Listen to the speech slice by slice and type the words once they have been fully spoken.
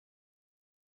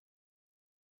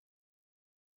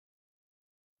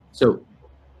So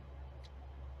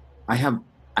I have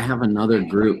another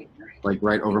group like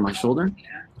right over my shoulder.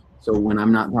 So when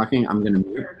I'm not talking, I'm going to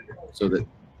mute so that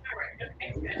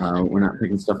we're not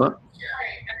picking stuff up.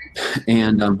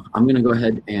 And I'm going to go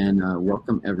ahead and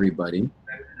welcome everybody.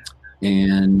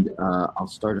 And I'll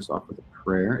start us off with a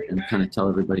prayer and kind of tell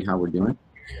everybody how we're doing.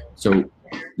 So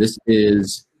this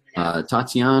is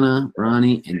Tatiana,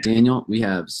 Ronnie, and Daniel. We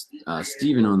have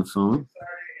Stephen on the phone,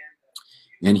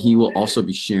 and he will also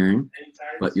be sharing,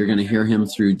 but you're going to hear him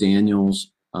through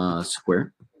Daniel's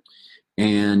square.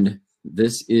 And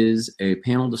this is a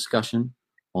panel discussion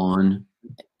on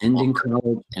ending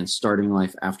college and starting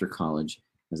life after college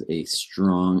as a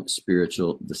strong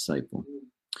spiritual disciple.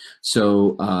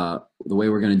 So the way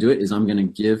we're going to do it is I'm going to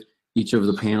give each of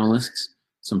the panelists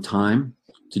some time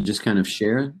to just kind of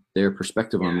share their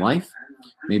perspective on life,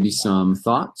 maybe some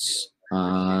thoughts.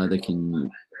 They can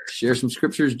share some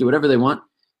scriptures, do whatever they want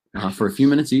for a few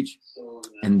minutes each.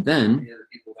 And then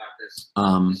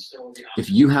if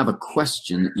you have a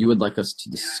question that you would like us to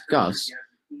discuss,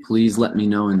 please let me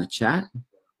know in the chat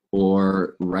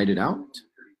or write it out,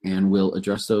 and we'll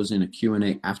address those in a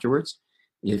Q&A afterwards.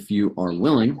 If you are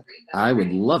willing, I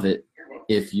would love it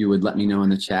if you would let me know in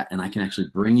the chat, and I can actually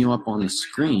bring you up on the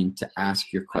screen to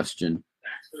ask your question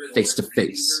face to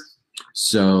face.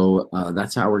 So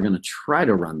that's how we're going to try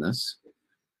to run this.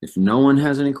 If no one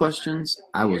has any questions,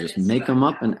 I will just make them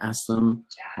up and ask them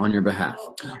on your behalf.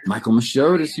 Michael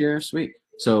Michaud is here, sweet.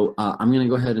 So I'm going to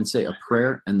go ahead and say a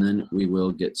prayer, and then we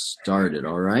will get started,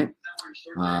 all right?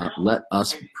 Let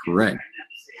us pray.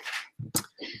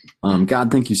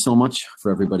 God, thank you so much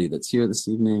for everybody that's here this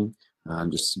evening.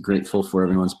 I'm just grateful for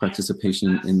everyone's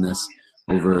participation in this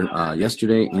over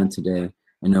yesterday and today.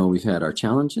 I know we've had our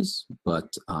challenges,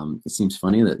 but it seems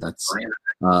funny that that's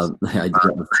the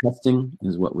idea of testing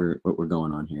is what we're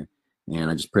going on here. And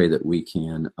I just pray that we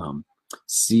can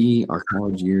see our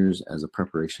college years as a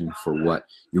preparation for what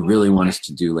you really want us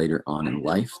to do later on in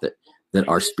life, that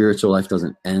our spiritual life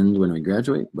doesn't end when we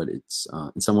graduate, but it's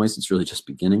in some ways it's really just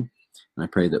beginning. And I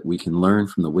pray that we can learn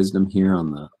from the wisdom here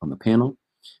on the panel,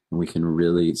 and we can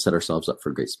really set ourselves up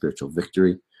for great spiritual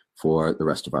victory for the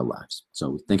rest of our lives. So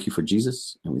we thank you for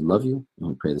Jesus, and we love you, and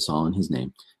we pray this all in his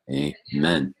name.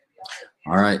 Amen.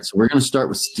 All right, so we're going to start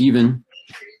with Stephen.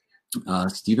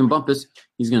 Stephen Bumpus.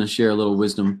 He's going to share a little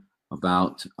wisdom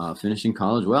about finishing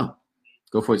college well.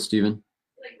 Go for it, Stephen.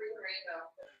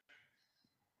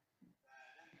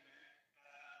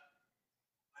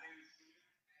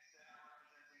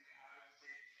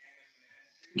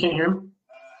 You can't hear him?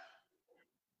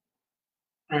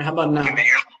 All right, how about now?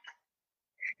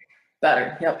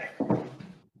 Better, yep.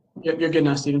 You're good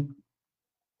now, Stephen.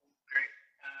 Great.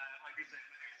 Like you said,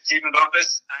 my name is Stephen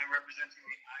Bumpus. I'm representing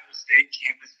the Iowa State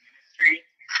Campus Ministry.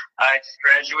 I just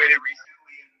graduated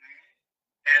recently in May,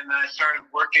 and I started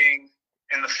working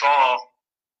in the fall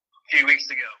a few weeks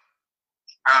ago.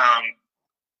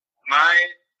 My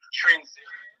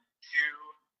transition to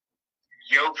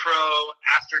YoPro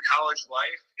after college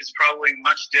life is probably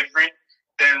much different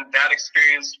than that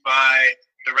experienced by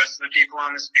the rest of the people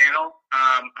on this panel.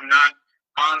 I'm not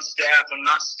on staff. I'm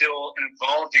not still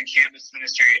involved in campus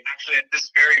ministry. Actually, at this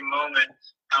very moment,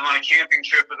 I'm on a camping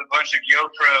trip with a bunch of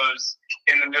YoPros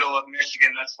in the middle of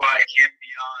Michigan. That's why I can't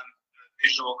be on a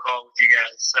visual call with you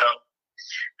guys. So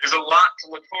there's a lot to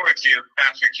look forward to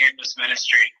after campus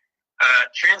ministry.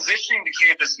 Transitioning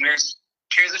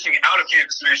out of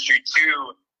campus ministry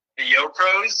to the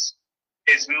YoPros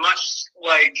is much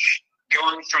like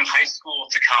going from high school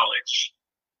to college.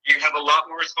 You have a lot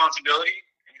more responsibility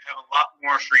and you have a lot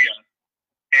more freedom.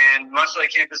 And much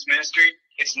like campus ministry,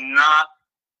 there's not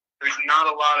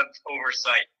a lot of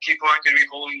oversight. People aren't going to be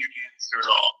holding your hands through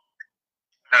it all.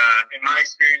 In my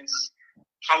experience,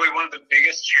 probably one of the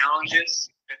biggest challenges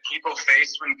that people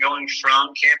face when going from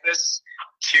campus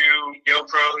to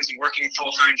YoPros and working a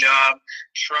full-time job,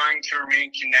 trying to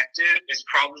remain connected, is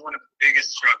probably one of the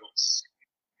biggest struggles.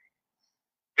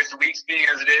 With the weeks being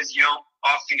as it is, you don't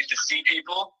often get to see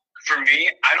people. For me,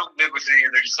 I don't live with any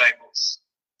of their disciples.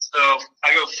 So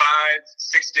I go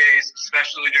 5-6 days,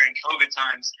 especially during COVID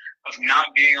times, of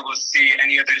not being able to see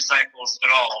any of the disciples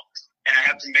at all. And I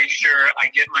have to make sure I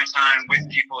get my time with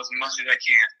people as much as I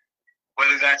can.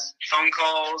 Whether that's phone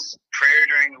calls, prayer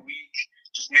during the week,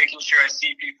 just making sure I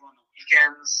see people on the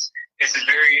weekends. It's a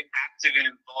very active and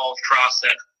involved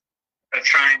process of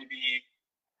trying to be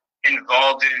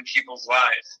involved in people's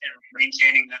lives and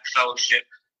maintaining that fellowship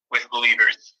with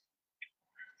believers.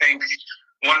 I think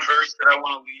one verse that I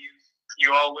want to leave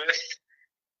you all with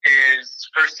is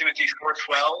 1 Timothy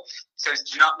 4:12. It says,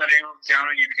 "Do not let anyone look down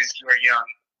on you because you are young,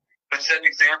 but set an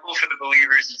example for the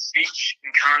believers in speech,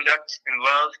 in conduct, in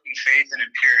love, in faith, and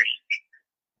in purity.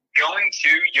 Going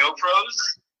to YoPros,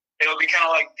 it'll be kind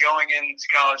of like going into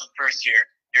college the first year.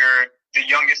 You're the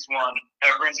youngest one.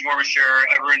 Everyone's more mature.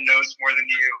 Everyone knows more than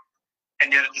you.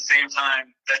 And yet at the same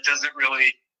time, that doesn't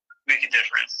really make a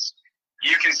difference.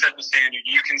 You can set the standard.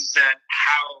 You can set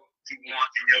how you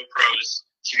want the YoPros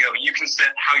to go. You can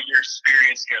set how your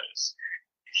experience goes.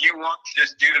 If you want to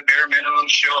just do the bare minimum,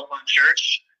 show up on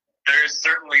church, there's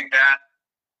certainly that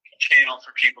channel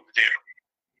for people to do.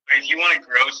 But if you want to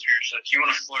grow spiritually, if you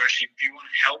want to flourish, if you want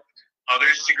to help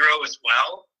others to grow as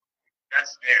well,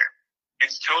 that's there.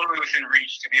 It's totally within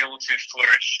reach to be able to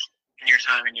flourish in your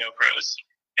time in YoPros.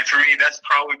 And for me, that's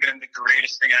probably been the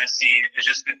greatest thing I've seen, is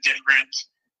just the different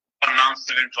amounts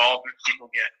of involvement people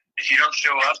get. If you don't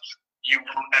show up, you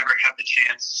won't ever have the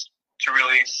chance to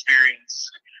really experience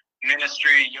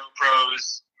ministry,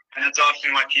 YoPros, and that's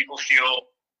often why people feel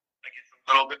like it's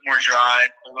a little bit more dry,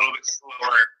 a little bit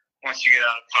slower once you get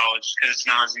out of college, because it's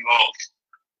not as involved.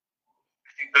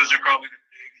 I think those are probably the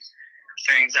big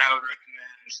things I would recommend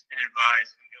and advise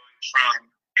when going from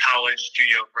college to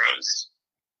YoPros.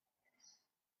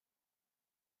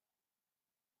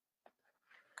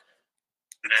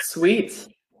 Sweet.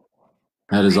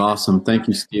 That is awesome. Thank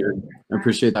you, Steven. I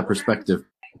appreciate that perspective.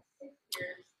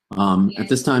 At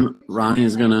this time, Ronnie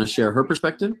is going to share her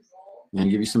perspective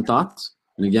and give you some thoughts.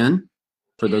 And again,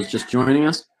 for those just joining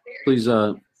us, please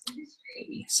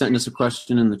send us a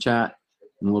question in the chat,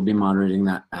 and we'll be moderating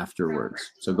that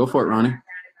afterwards. So go for it, Ronnie.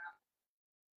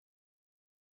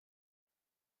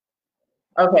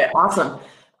 Okay, awesome.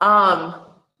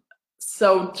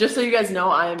 So just so you guys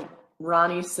know, I'm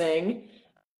Ronnie Singh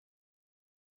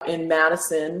in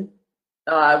Madison.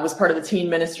 I was part of the teen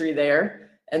ministry there.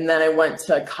 And then I went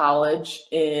to college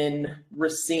in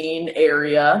Racine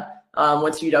area,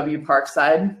 went to UW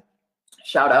Parkside.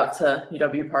 Shout out to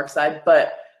UW Parkside.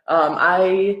 But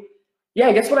I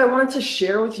guess what I wanted to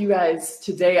share with you guys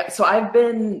today. So I've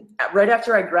been, right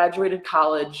after I graduated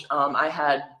college, I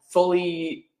had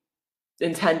fully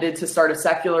intended to start a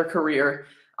secular career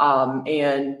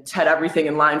and had everything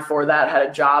in line for that, had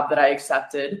a job that I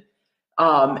accepted.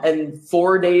 And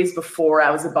 4 days before I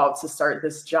was about to start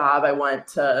this job, I went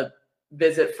to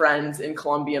visit friends in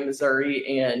Columbia,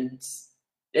 Missouri, and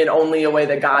in only a way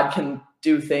that God can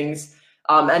do things,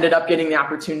 ended up getting the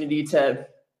opportunity to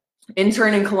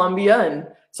intern in Columbia. And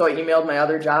so I emailed my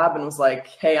other job and was like,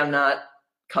 hey, I'm not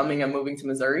coming, I'm moving to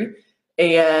Missouri.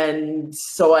 And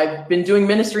so I've been doing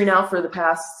ministry now for the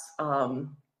past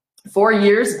 4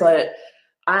 years, but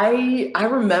I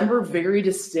remember very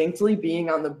distinctly being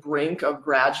on the brink of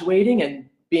graduating and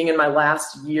being in my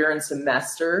last year and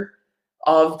semester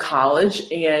of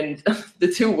college. And the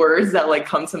two words that like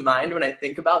come to mind when I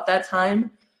think about that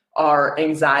time are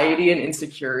anxiety and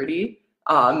insecurity.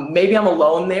 Maybe I'm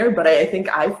alone there, but I think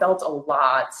I felt a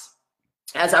lot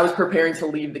as I was preparing to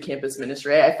leave the campus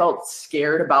ministry. I felt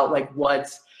scared about like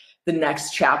what the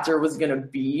next chapter was going to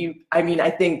be. I mean, I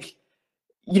think,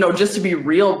 you know, just to be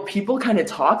real, people kind of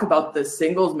talk about the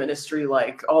singles ministry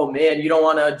like, oh man, you don't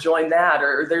want to join that,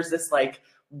 or there's this like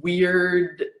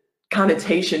weird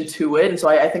connotation to it. And so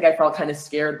I think I felt kind of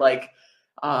scared, like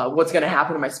what's going to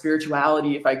happen to my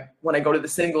spirituality when I go to the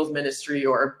singles ministry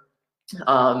or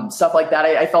stuff like that.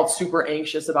 I felt super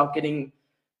anxious about getting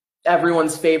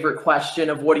everyone's favorite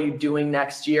question of what are you doing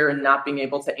next year and not being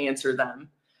able to answer them.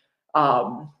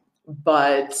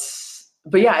 But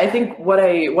yeah, I think what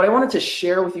I wanted to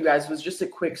share with you guys was just a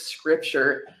quick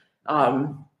scripture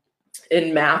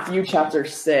in Matthew chapter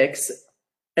 6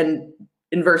 and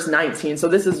in verse 19. So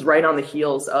this is right on the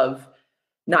heels of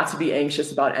not to be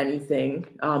anxious about anything.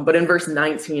 But in verse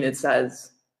 19, it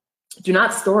says, do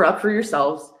not store up for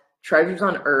yourselves treasures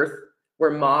on earth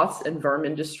where moths and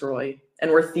vermin destroy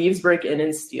and where thieves break in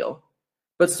and steal.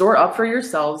 But store up for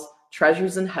yourselves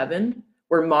treasures in heaven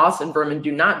where moths and vermin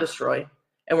do not destroy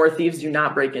and where thieves do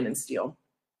not break in and steal.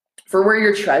 For where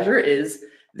your treasure is,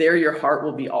 there your heart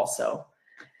will be also.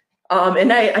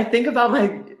 And I think about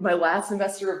my last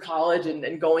semester of college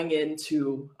and going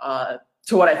into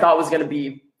to what I thought was going to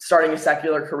be starting a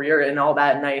secular career and all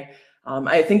that. And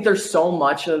I think there's so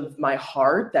much of my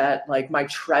heart that like my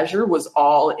treasure was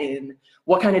all in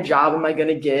what kind of job am I going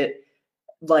to get?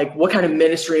 Like what kind of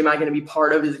ministry am I going to be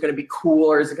part of? Is it going to be cool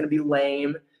or is it going to be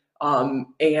lame?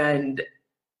 And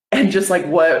just like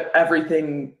what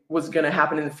everything was going to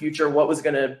happen in the future, what was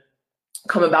going to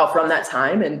come about from that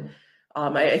time. And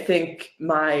I think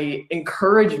my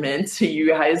encouragement to you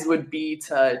guys would be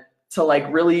to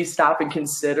like really stop and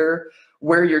consider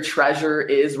where your treasure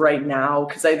is right now,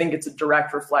 because I think it's a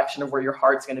direct reflection of where your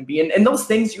heart's going to be. And those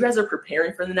things, you guys are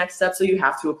preparing for the next step, so you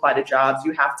have to apply to jobs.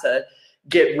 You have to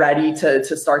get ready to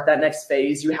start that next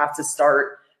phase. You have to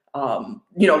start,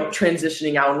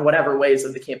 transitioning out in whatever ways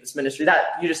of the campus ministry. That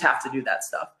you just have to do that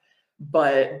stuff.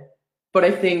 But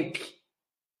I think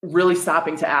really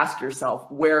stopping to ask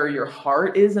yourself where your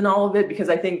heart is in all of it, because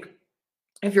I think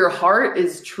if your heart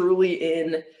is truly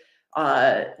in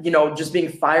just being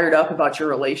fired up about your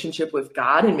relationship with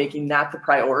God and making that the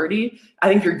priority, I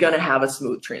think you're going to have a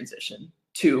smooth transition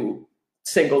to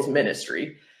singles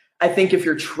ministry. I think if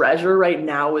your treasure right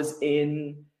now is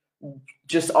in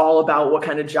just all about what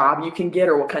kind of job you can get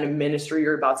or what kind of ministry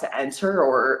you're about to enter,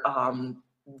 or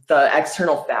the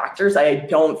external factors, I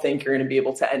don't think you're going to be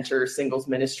able to enter singles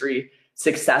ministry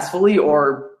successfully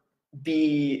or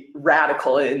be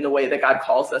radical in the way that God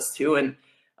calls us to. And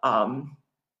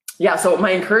so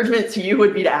my encouragement to you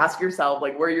would be to ask yourself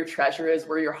like where your treasure is,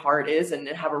 where your heart is, and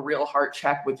have a real heart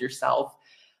check with yourself.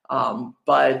 I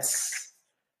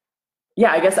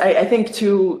guess I think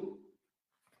to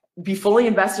be fully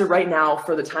invested right now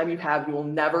for the time you have. You will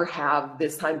never have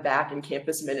this time back in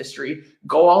campus ministry.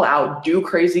 Go all out, do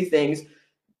crazy things,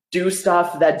 do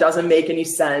stuff that doesn't make any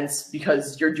sense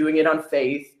because you're doing it on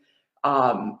faith,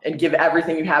 and give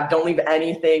everything you have. Don't leave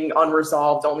anything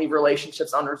unresolved. Don't leave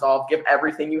relationships unresolved. Give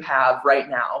everything you have right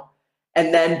now,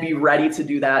 and then be ready to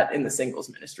do that in the singles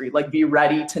ministry. Like, be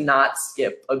ready to not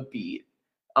skip a beat.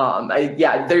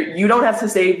 You don't have to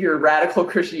save your radical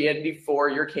Christianity for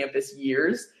your campus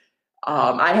years.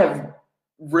 I have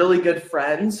really good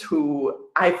friends who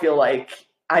I feel like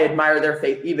I admire their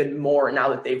faith even more now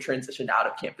that they've transitioned out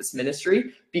of campus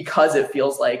ministry, because it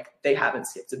feels like they haven't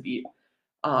skipped a beat.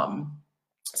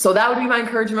 So that would be my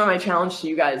encouragement. My challenge to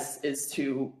you guys is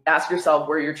to ask yourself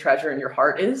where your treasure and your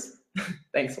heart is.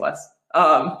 Thanks, Wes.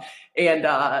 And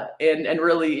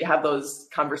really have those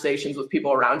conversations with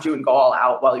people around you and go all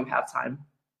out while you have time.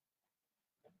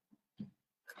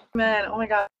 Man, oh my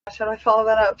gosh, how do I follow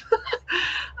that up?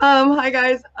 Hi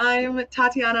guys, I'm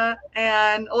Tatiana,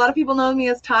 and a lot of people know me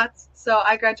as Tots. So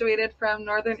I graduated from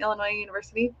Northern Illinois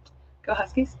University, go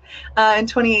Huskies, in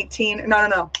 2019.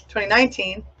 No,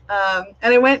 2019. And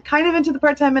I went kind of into the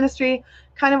part-time ministry,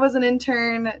 kind of was an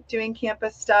intern doing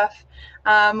campus stuff,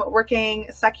 working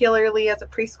secularly as a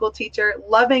preschool teacher,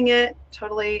 loving it,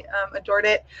 totally adored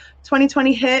it.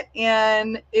 2020 hit,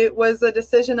 and it was a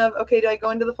decision of, okay, do I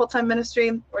go into the full-time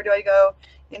ministry or do I go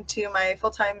into my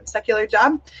full-time secular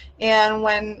job? And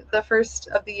when the first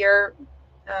of the year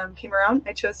came around,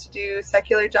 I chose to do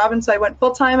secular job, and so I went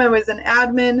full-time. I was an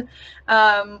admin,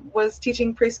 was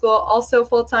teaching preschool also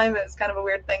full-time. It was kind of a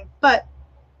weird thing, but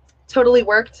totally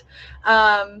worked.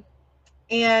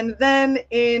 And then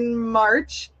in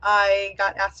March, I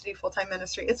got asked to do full-time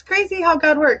ministry. It's crazy how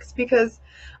God works, because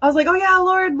I was like, oh yeah,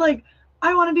 Lord, like,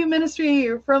 I want to do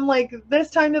ministry from like this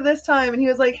time to this time. And he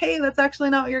was like, hey, that's actually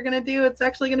not what you're going to do. It's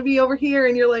actually going to be over here.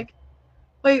 And you're like,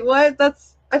 wait, what?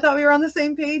 I thought we were on the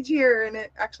same page here. And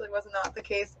it actually was not the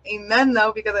case. Amen,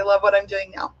 though, because I love what I'm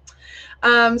doing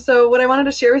now. So what I wanted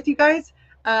to share with you guys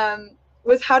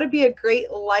was how to be a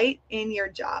great light in your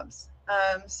jobs.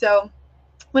 So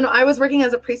when I was working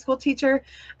as a preschool teacher,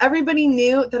 everybody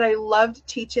knew that I loved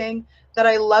teaching, that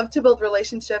I loved to build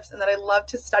relationships, and that I loved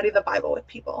to study the Bible with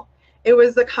people. It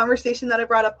was the conversation that I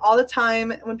brought up all the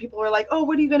time when people were like, oh,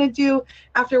 what are you going to do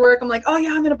after work? I'm like, oh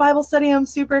yeah, I'm in a Bible study. I'm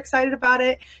super excited about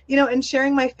it. And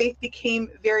sharing my faith became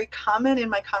very common in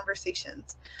my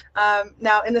conversations.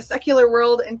 Now in the secular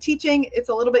world and teaching, it's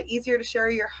a little bit easier to share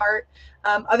your heart.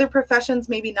 Other professions,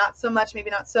 maybe not so much, maybe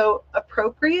not so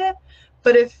appropriate.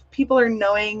 But if people are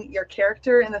knowing your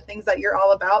character and the things that you're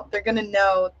all about, they're going to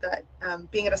know that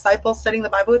being a disciple, studying the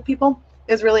Bible with people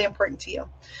is really important to you.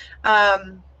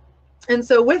 And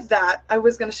so with that, I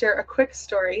was going to share a quick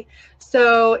story.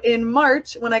 So in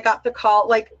March, when I got the call,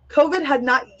 like COVID had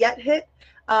not yet hit,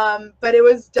 but it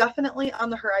was definitely on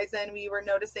the horizon. We were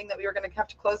noticing that we were going to have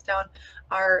to close down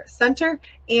our center.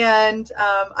 And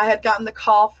I had gotten the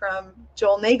call from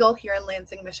Joel Nagel here in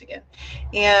Lansing, Michigan.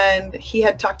 And he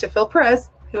had talked to Phil Perez,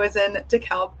 who was in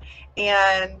DeKalb.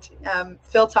 And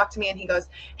Phil talked to me and he goes,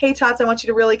 hey, Tots, I want you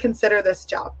to really consider this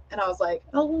job. And I was like,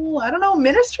 oh, I don't know,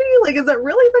 ministry? Like, is that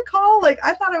really the call? Like,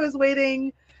 I thought I was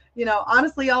waiting.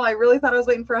 Honestly, y'all, I really thought I was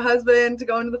waiting for a husband to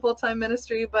go into the full-time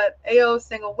ministry, but AO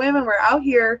single women, we're out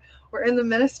here, we're in the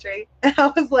ministry. And I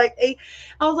was like, I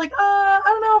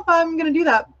don't know if I'm going to do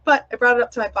that. But I brought it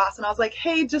up to my boss and I was like,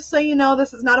 hey, just so you know,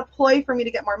 this is not a ploy for me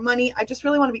to get more money. I just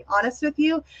really want to be honest with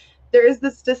you. There is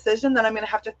this decision that I'm going to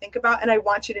have to think about, and I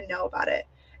want you to know about it.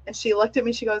 And she looked at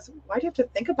me, she goes, why do you have to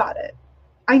think about it?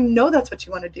 I know that's what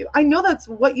you want to do. I know that's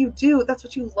what you do. That's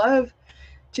what you love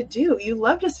to do. You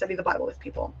love to study the Bible with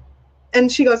people.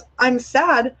 And she goes, I'm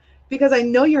sad because I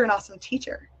know you're an awesome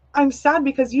teacher. I'm sad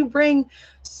because you bring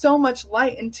so much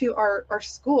light into our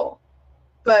school.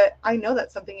 But I know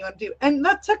that's something you want to do. And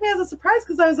that took me as a surprise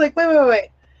because I was like, wait.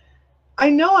 I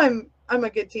know I'm a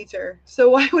good teacher. So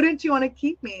why wouldn't you want to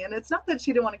keep me? And it's not that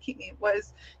she didn't want to keep me. It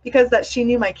was because that she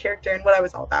knew my character and what I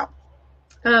was all about.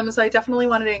 So I definitely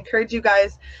wanted to encourage you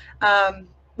guys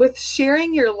with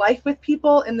sharing your life with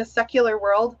people in the secular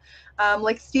world.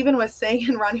 Like Stephen was saying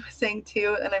and Ronnie was saying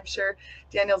too, and I'm sure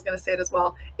Daniel's going to say it as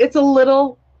well. It's a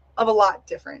little of a lot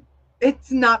different.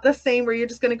 It's not the same where you're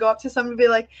just going to go up to someone and be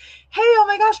like, hey, oh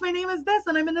my gosh, my name is this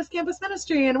and I'm in this campus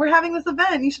ministry and we're having this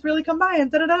event. You should really come by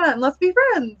and da-da-da, and let's be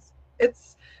friends.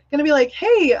 It's going to be like,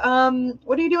 hey,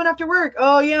 what are you doing after work?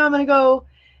 Oh yeah, I'm going to go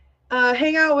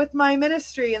hang out with my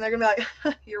ministry. And they're going to be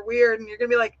like, you're weird. And you're going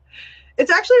to be like,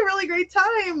 it's actually a really great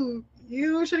time.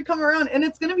 You should come around. And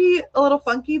it's going to be a little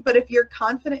funky, but if you're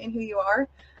confident in who you are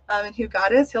and who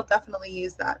God is, he'll definitely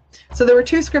use that. So there were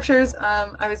two scriptures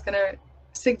I was going to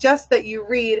suggest that you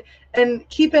read and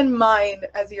keep in mind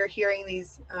as you're hearing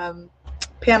these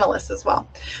panelists as well.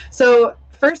 So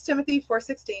 1 Timothy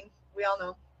 4:16, we all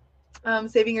know,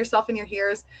 saving yourself and your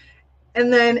hearers.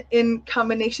 And then in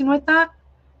combination with that,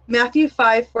 Matthew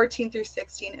 5:14 through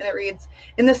 16, and it reads,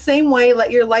 in the same way,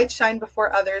 let your light shine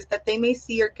before others, that they may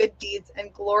see your good deeds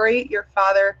and glory your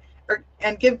Father,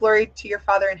 and give glory to your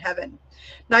Father in heaven.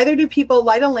 Neither do people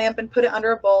light a lamp and put it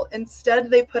under a bowl. Instead,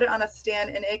 they put it on a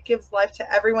stand, and it gives life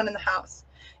to everyone in the house.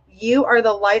 You are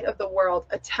the light of the world,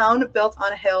 a town built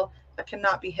on a hill that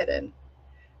cannot be hidden.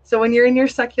 So when you're in your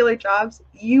secular jobs,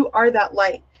 you are that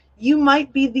light. You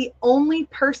might be the only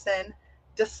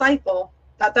disciple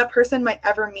that person might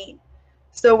ever meet.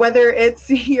 So whether it's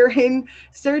you're in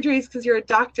surgeries because you're a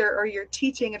doctor, or you're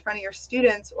teaching in front of your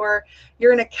students, or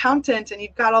you're an accountant and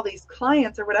you've got all these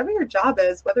clients, or whatever your job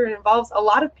is, whether it involves a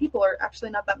lot of people or actually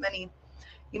not that many,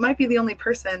 you might be the only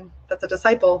person that's a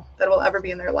disciple that will ever be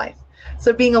in their life.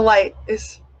 So being a light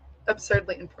is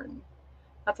absurdly important.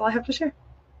 That's all I have to share.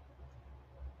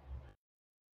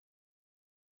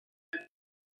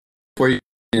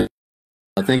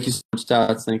 Thank you so much,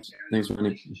 Todd. Thanks,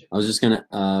 Ronnie. I was just going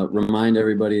to remind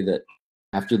everybody that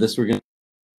after this, we're going to,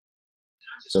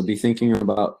 so be thinking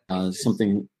about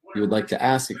something you would like to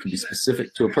ask. It could be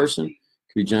specific to a person,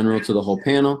 it could be general to the whole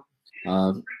panel,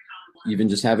 even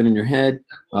just have it in your head,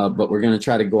 but we're going to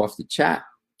try to go off the chat.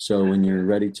 So when you're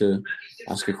ready to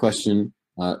ask a question,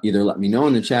 either let me know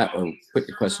in the chat or put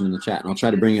your question in the chat, and I'll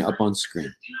try to bring it up on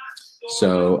screen.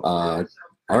 So,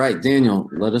 all right, Daniel,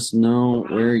 let us know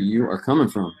where you are coming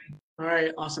from. All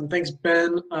right, awesome. Thanks,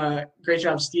 Ben. Great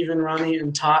job, Stephen, Ronnie,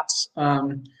 and Tots.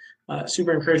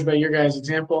 Super encouraged by your guys'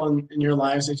 example in your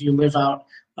lives as you live out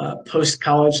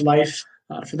post-college life.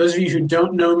 For those of you who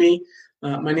don't know me,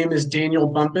 my name is Daniel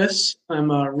Bumpus. I'm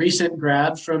a recent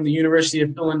grad from the University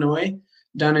of Illinois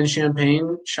down in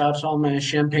Champaign. Shout out to all my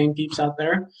Champaign peeps out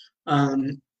there.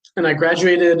 And I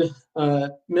graduated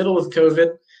middle of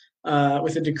COVID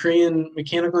with a degree in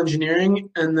mechanical engineering,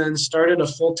 and then started a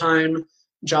full-time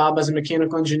job as a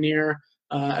mechanical engineer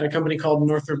at a company called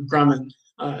Northrop Grumman.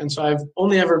 And so I've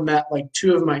only ever met like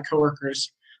 2 of my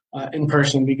coworkers in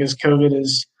person because COVID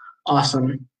is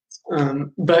awesome.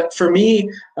 But for me,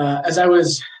 as I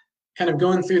was kind of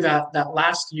going through that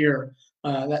last year,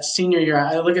 that senior year,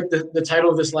 I look at the title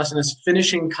of this lesson as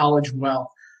Finishing College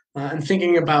Well, and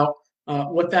thinking about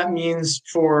what that means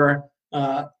for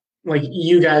like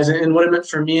you guys and what it meant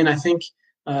for me. And I think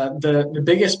the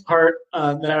biggest part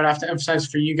that I would have to emphasize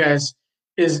for you guys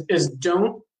is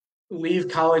don't leave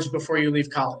college before you leave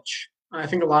college. I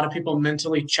think a lot of people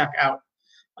mentally check out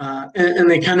and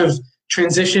they kind of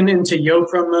transition into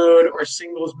YoPro mode or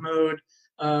singles mode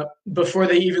before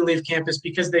they even leave campus,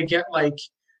 because they get like,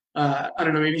 I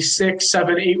don't know, maybe 6,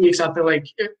 7, 8 weeks out there. Like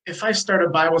if I start a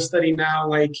Bible study now,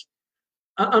 like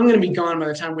I'm going to be gone by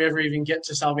the time we ever even get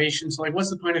to salvation. So like, what's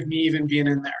the point of me even being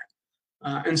in there?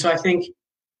 And so I think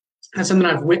that's something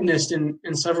I've witnessed in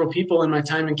several people in my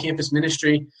time in campus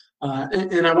ministry.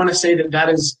 And I want to say that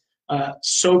is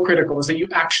so critical, is that you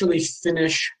actually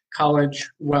finish college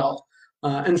well.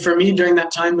 And for me during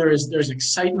that time, there's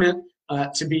excitement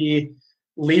to be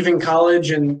leaving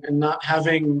college and not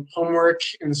having homework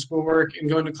and schoolwork and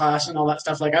going to class and all that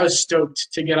stuff. Like I was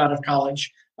stoked to get out of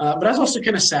college, but I was also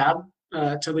kind of sad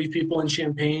to leave people in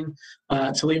Champaign,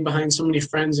 to leave behind so many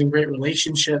friends and great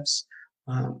relationships.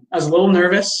 I was a little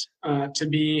nervous to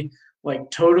be like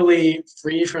totally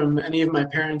free from any of my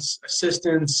parents'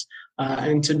 assistance,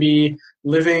 and to be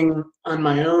living on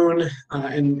my own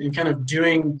and kind of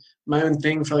doing my own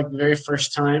thing for like the very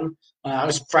first time. I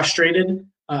was frustrated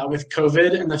with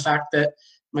COVID and the fact that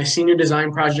my senior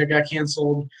design project got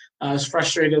canceled. I was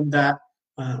frustrated that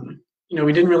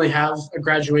we didn't really have a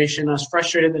graduation. I was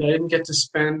frustrated that I didn't get to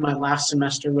spend my last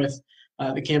semester with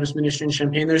the campus ministry in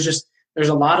Champaign. There's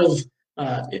a lot of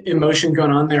emotion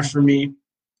going on there for me.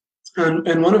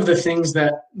 And one of the things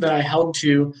that I held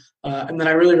to and that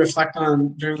I really reflect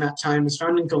on during that time is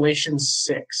found in Galatians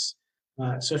 6.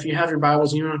 So if you have your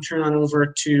Bibles, you want to turn on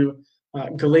over to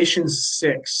Galatians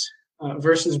 6,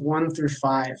 verses 1 through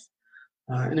 5.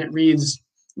 And it reads,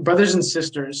 "Brothers and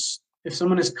sisters, if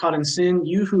someone is caught in sin,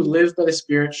 you who live by the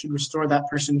Spirit should restore that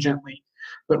person gently.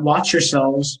 But watch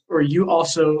yourselves, or you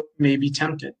also may be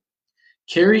tempted.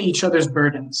 Carry each other's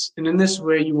burdens, and in this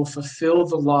way you will fulfill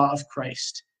the law of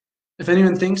Christ. If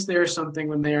anyone thinks they are something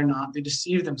when they are not, they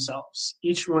deceive themselves.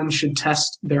 Each one should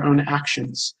test their own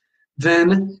actions.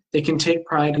 Then they can take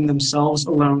pride in themselves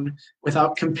alone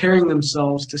without comparing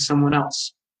themselves to someone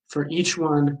else, for each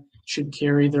one should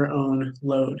carry their own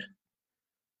load."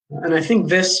 And I think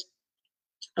this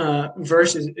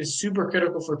verse is super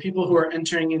critical for people who are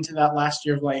entering into that last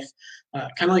year of life.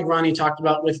 Kind of like Ronnie talked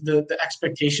about with the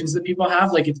expectations that people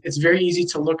have. Like it's very easy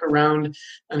to look around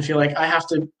and feel like I have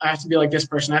to be like this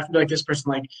person. I have to be like this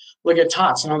person. Like look at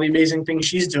Tots and all the amazing things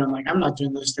she's doing. Like I'm not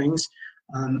doing those things.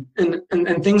 And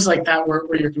things like that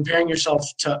where you're comparing yourself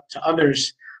to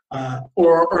others,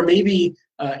 or maybe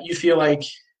you feel like,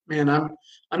 man,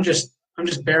 I'm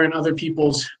just bearing other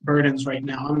people's burdens right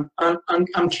now.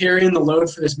 I'm carrying the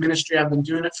load for this ministry. I've been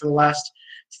doing it for the last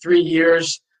 3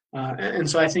 years, and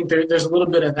so I think there's a little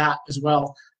bit of that as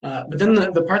well. But then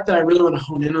the part that I really want to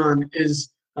hone in on is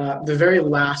the very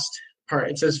last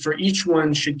part. It says, "For each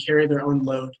one should carry their own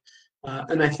load,"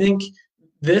 and I think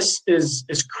this is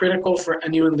critical for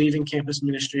anyone leaving campus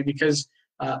ministry because,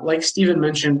 like Stephen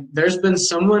mentioned, there's been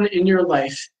someone in your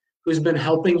life who's been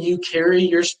helping you carry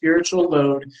your spiritual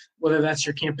load, whether that's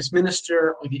your campus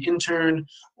minister or the intern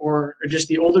or just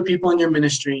the older people in your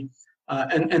ministry.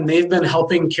 And they've been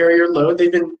helping carry your load.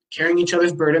 They've been carrying each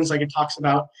other's burdens like it talks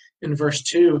about in verse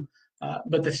 2.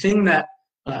 But the thing that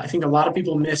I think a lot of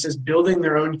people miss is building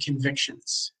their own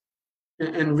convictions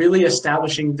and really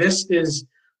establishing this is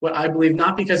what I believe,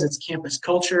 not because it's campus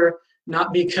culture,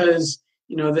 not because,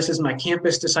 this is my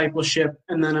campus discipleship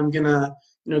and then I'm going to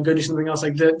go do something else.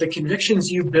 Like the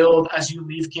convictions you build as you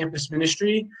leave campus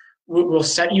ministry will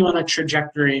set you on a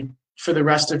trajectory for the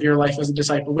rest of your life as a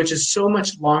disciple, which is so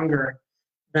much longer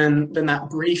than that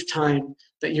brief time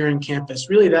that you're in campus.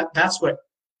 Really, that's what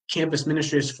campus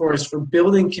ministry is for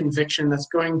building conviction that's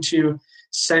going to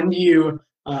send you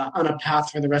on a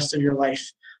path for the rest of your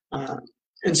life.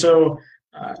 And so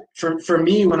for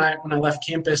me, when I left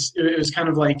campus, it was kind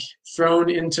of like thrown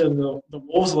into the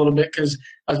wolves a little bit because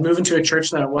I was moving to a church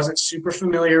that I wasn't super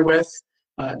familiar with,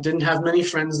 didn't have many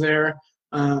friends there,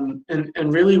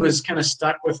 and really was kind of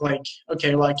stuck with like,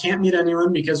 okay, well, I can't meet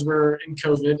anyone because we're in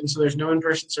COVID, and so there's no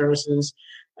in-person services,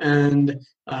 and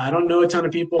I don't know a ton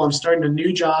of people. I'm starting a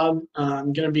new job.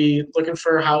 I'm going to be looking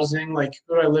for housing, like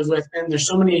who do I live with? And there's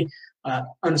so many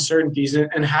uncertainties,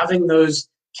 and having those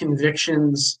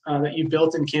convictions that you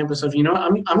built in campus of,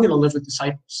 I'm going to live with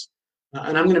disciples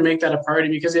and I'm going to make that a priority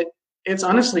because it's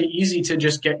honestly easy to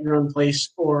just get your own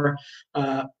place or,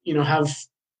 have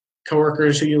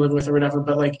coworkers who you live with or whatever.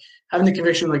 But like having the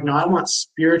conviction, like, no, I want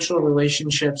spiritual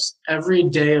relationships every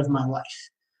day of my life.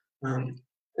 And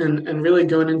really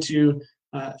going into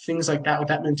things like that with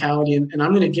that mentality. And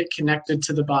I'm going to get connected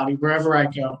to the body wherever I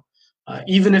go.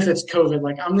 Even if it's COVID,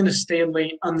 like I'm going to stay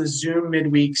late on the Zoom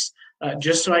midweeks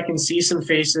just so I can see some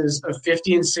faces of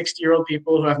 50 and 60-year-old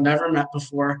people who I've never met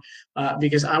before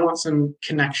because I want some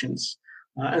connections.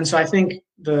 And so I think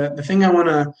the thing I want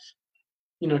to,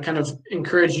 kind of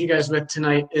encourage you guys with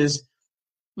tonight is,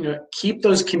 keep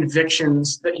those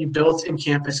convictions that you built in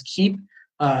campus. Keep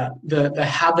the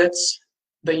habits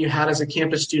that you had as a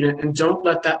campus student, and don't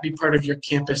let that be part of your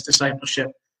campus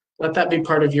discipleship. Let that be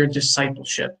part of your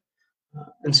discipleship.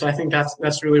 And so I think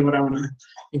that's really what I want to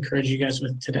encourage you guys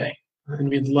with today. And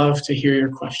we'd love to hear your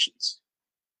questions.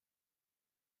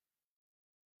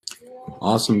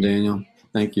 Awesome, Daniel.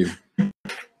 Thank you.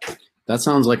 That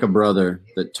sounds like a brother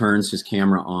that turns his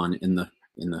camera on in the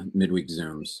midweek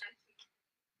Zooms.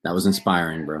 That was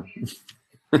inspiring, bro.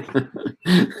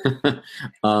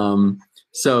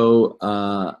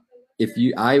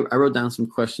 I wrote down some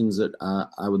questions that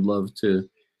I would love to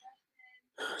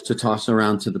toss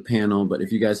around to the panel, but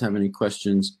if you guys have any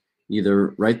questions,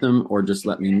 either write them or just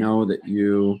let me know that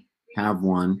you have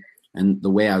one. And the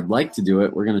way I would like to do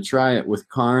it, we're going to try it with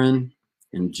Karin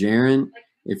and Jaron.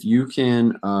 If you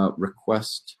can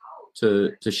request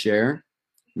to share,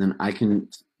 then I can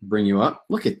bring you up.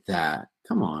 Look at that.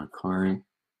 Come on, Karin.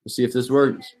 We'll see if this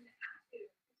works.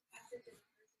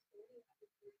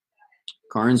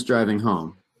 Karin's driving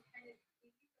home.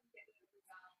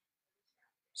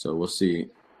 So we'll see.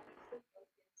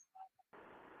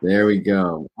 There we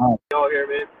go. Y'all hear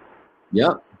me?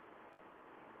 Yep.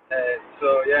 Hey,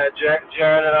 so yeah,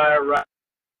 Jaron and I are right.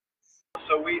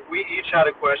 So we each had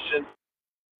a question.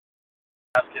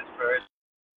 Ask his first.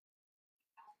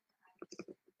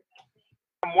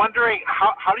 I'm wondering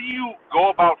how do you go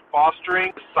about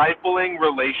fostering, discipling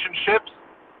relationships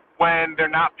when they're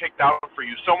not picked out for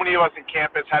you? So many of us in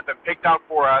campus had them picked out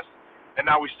for us, and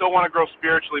now we still want to grow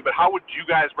spiritually. But how would you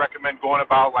guys recommend going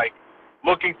about like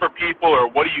looking for people, or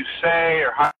what do you say,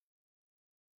 or how?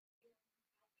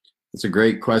 That's a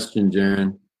great question,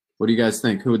 Jaron. What do you guys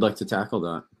think? Who would like to tackle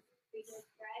that?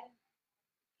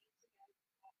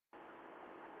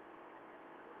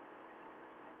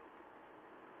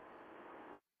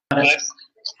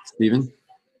 Stephen?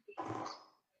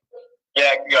 Yeah,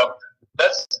 I can go.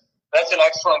 That's an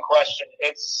excellent question.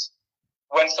 It's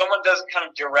when someone doesn't kind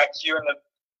of direct you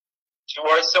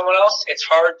towards someone else, it's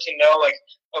hard to know, like,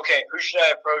 okay, who should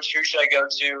I approach? Who should I go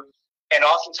to? And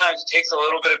oftentimes it takes a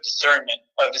little bit of discernment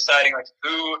of deciding, like,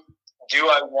 who do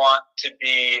I want to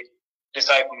be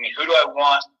discipling me? Who do I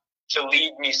want to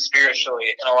lead me spiritually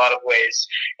in a lot of ways?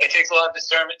 It takes a lot of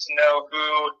discernment to know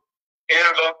who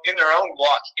in their own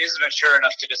walk is mature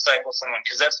enough to disciple someone,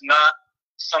 because that's not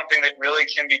something that really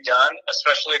can be done,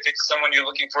 especially if it's someone you're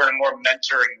looking for in a more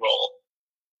mentoring role.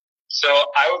 So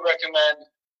I would recommend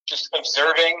just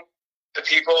observing the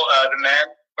people, the men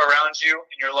around you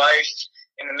in your life,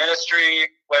 in the ministry,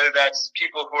 whether that's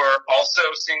people who are also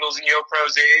singles in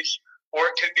YoPro's age, or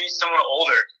it could be someone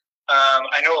older.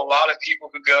 I know a lot of people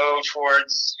who go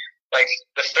towards like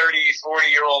the 30,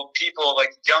 40-year-old people,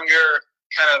 like younger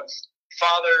kind of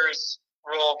fathers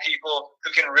role people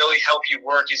who can really help you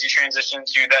work as you transition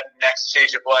to that next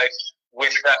stage of life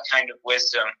with that kind of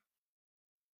wisdom.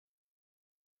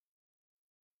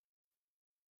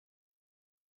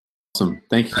 Awesome.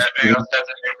 Thank you.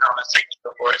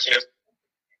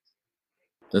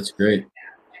 That's great.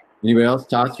 Anybody else?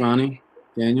 Thoughts, Ronnie?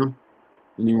 Daniel?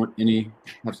 Anyone?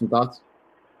 Have some thoughts?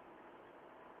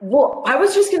 Well, I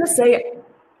was just gonna say,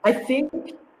 I think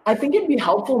it'd be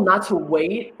helpful not to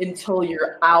wait until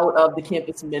you're out of the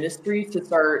campus ministry to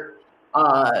start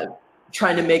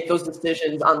trying to make those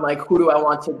decisions on like, who do I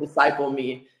want to disciple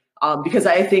me? Because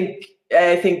I think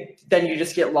then you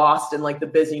just get lost in like the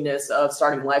busyness of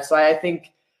starting life. So I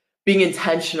think being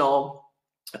intentional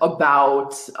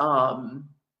about,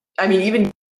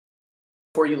 even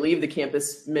before you leave the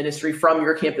campus ministry from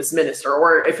your campus minister,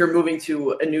 or if you're moving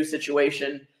to a new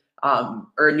situation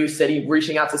or a new city,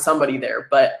 reaching out to somebody there.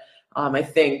 But I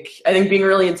think being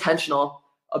really intentional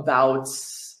about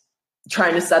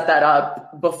trying to set that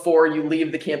up before you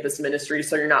leave the campus ministry,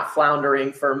 so you're not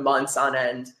floundering for months on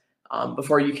end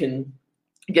before you can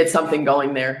get something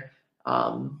going there.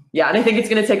 And I think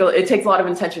it takes a lot of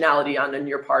intentionality on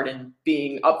your part, and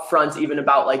being upfront even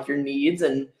about like your needs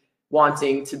and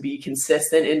wanting to be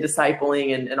consistent in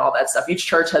discipling and all that stuff. Each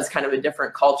church has kind of a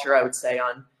different culture, I would say,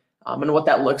 on and what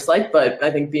that looks like. But I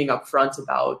think being upfront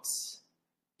about,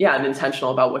 and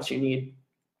intentional about what you need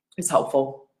is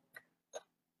helpful.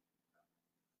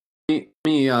 Let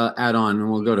me add on,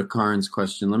 and we'll go to Karin's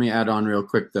question. Let me add on real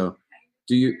quick though.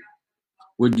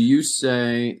 Would you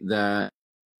say that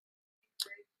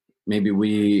maybe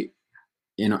we,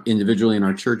 individually in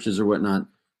our churches or whatnot,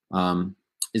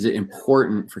 is it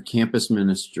important for campus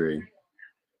ministry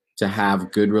to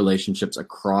have good relationships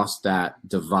across that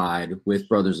divide with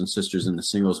brothers and sisters in the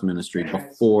singles ministry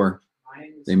before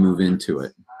they move into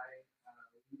it?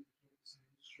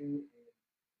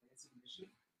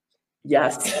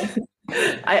 Yes,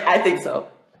 I think so.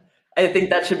 I think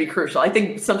that should be crucial. I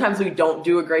think sometimes we don't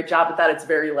do a great job at that. It's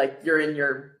very like you're in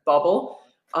your bubble.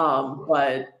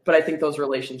 But I think those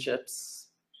relationships,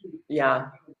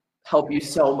 help you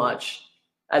so much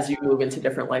as you move into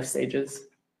different life stages.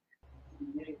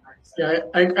 Yeah,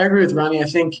 I agree with Ronnie. I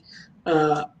think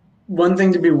one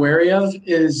thing to be wary of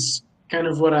is kind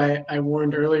of what I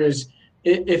warned earlier is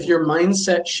if your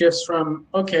mindset shifts from,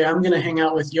 okay, I'm going to hang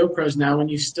out with YoPros now when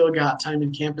you've still got time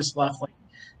in campus left, like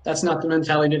that's not the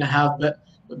mentality to have. But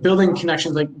building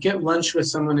connections, like get lunch with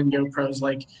someone in YoPros,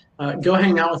 like go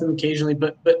hang out with them occasionally,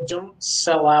 but don't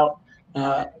sell out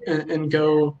and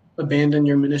go abandon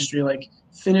your ministry. Like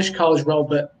finish college well,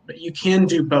 but you can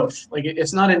do both. Like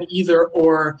it's not an either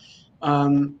or.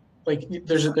 like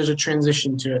there's a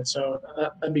transition to it. So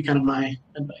that'd be kind of my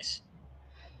advice.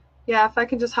 Yeah, if I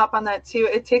can just hop on that too,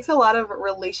 it takes a lot of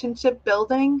relationship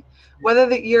building, whether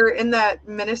that you're in that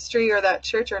ministry or that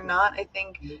church or not. I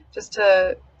think just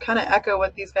to kind of echo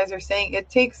what these guys are saying, it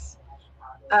takes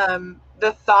the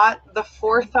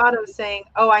forethought of saying,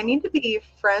 oh, I need to be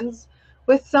friends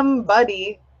with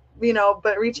somebody,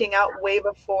 but reaching out way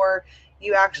before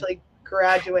you actually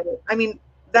graduate. I mean,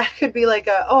 that could be like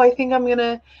I think I'm going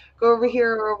to go over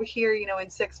here or over here, in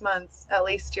 6 months. At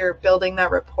least you're building that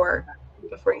rapport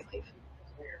before you leave.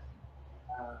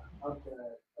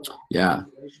 Yeah.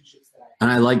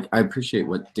 And I appreciate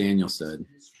what Daniel said.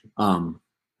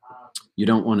 You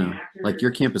don't want to, like,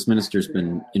 your campus minister's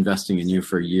been investing in you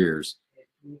for years.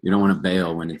 You don't want to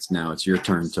bail when it's your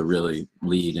turn to really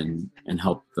lead and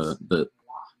help the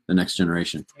next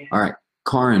generation. All right,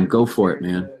 Karin, go for it,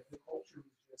 man.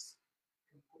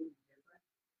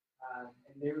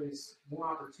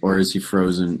 Or is he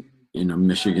frozen in a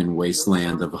Michigan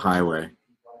wasteland of a highway?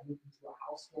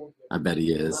 I bet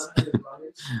he is.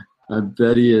 I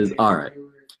bet he is. All right.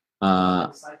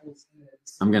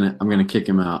 I'm gonna kick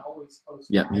him out.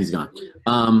 Yep, he's gone.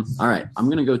 All right. I'm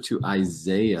gonna go to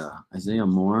Isaiah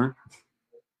Moore.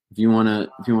 If you wanna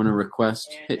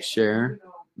request, hit share,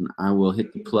 and I will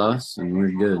hit the plus, and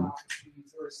we're good.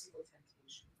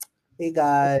 Hey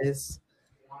guys.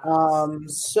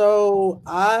 So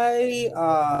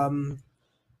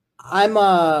I'm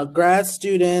a grad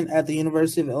student at the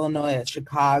University of Illinois at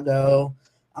Chicago.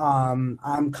 I'm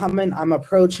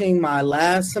approaching my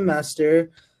last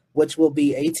semester, which will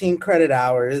be 18 credit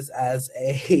hours as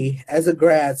a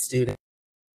grad student.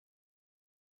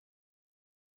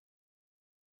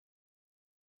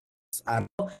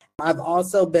 I've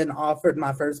also been offered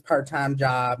my first part-time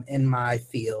job in my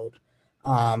field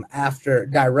after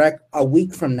a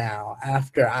week from now,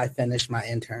 after I finish my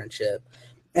internship.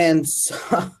 And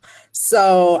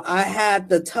so I had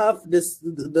the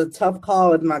tough call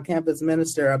with my campus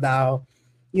minister about,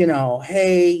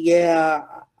 hey, yeah,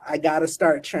 I got to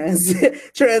start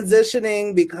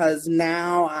transitioning because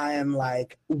now I am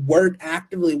like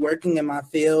actively working in my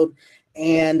field,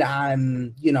 and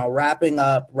I'm, wrapping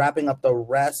up the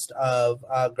rest of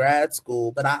grad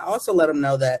school. But I also let him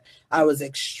know that I was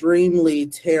extremely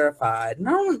terrified.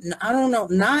 No, I don't know,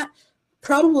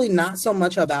 probably not so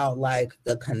much about like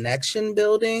the connection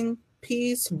building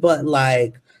piece, but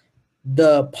like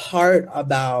the part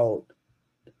about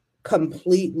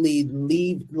completely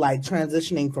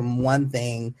transitioning from one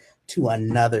thing to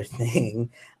another thing.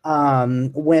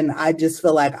 When I just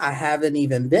feel like I haven't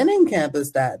even been in campus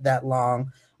that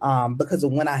long because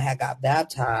of when I had got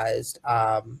baptized.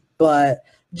 But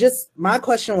just my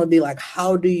question would be like,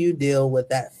 how do you deal with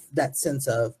that sense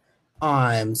of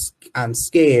I'm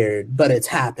scared, but it's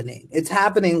happening. It's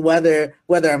happening whether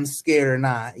I'm scared or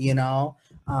not,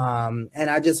 And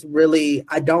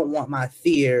I don't want my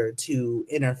fear to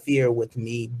interfere with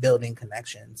me building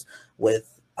connections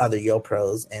with other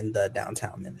YoPros in the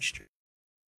downtown ministry.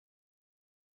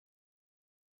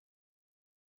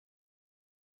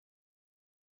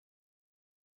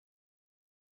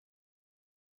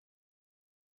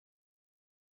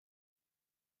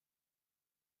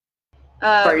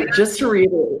 Sorry, just to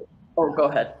reiterate. Oh, go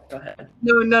ahead.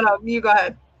 No, you go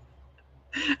ahead.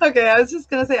 Okay, I was just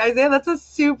going to say, Isaiah, that's a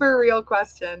super real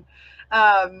question.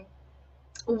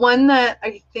 One that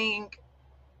I think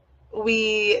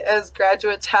we as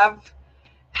graduates have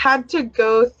had to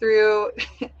go through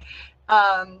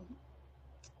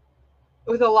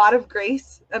with a lot of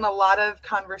grace and a lot of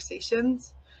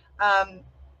conversations.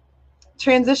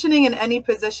 Transitioning in any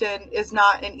position is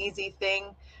not an easy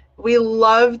thing. We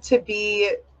love to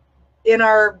be in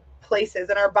our places,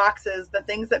 in our boxes, the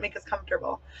things that make us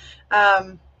comfortable.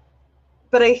 But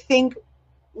I think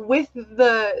with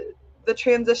the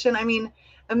transition, I mean,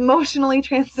 emotionally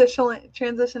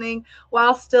transitioning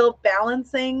while still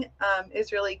balancing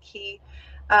is really key.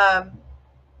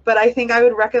 But I think I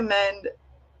would recommend,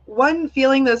 one,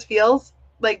 feeling those feels,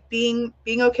 like being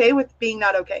okay with being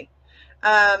not okay.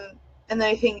 And then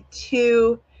I think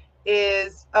two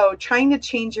is, trying to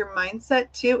change your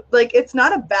mindset too. Like, it's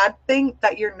not a bad thing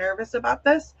that you're nervous about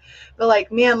this, but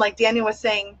like, man, like Daniel was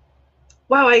saying,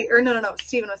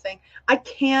 Stephen was saying, I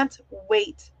can't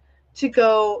wait to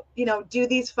go, do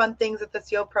these fun things at this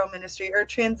YoPro ministry or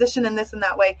transition in this and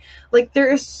that way. Like,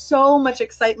 there is so much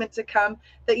excitement to come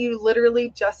that you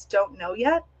literally just don't know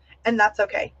yet. And that's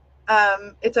okay.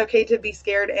 It's okay to be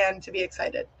scared and to be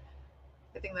excited.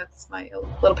 I think that's my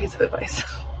little piece of advice.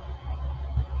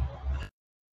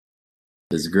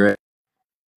 Is great.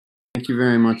 Thank you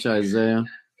very much, Isaiah.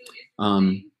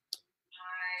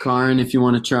 Karin, if you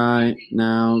want to try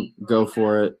now, go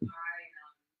for it.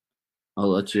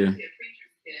 I'll get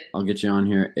you on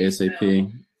here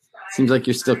ASAP. Seems like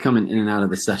you're still coming in and out of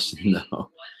the session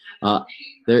though.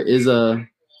 There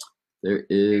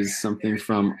is something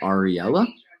from Ariella.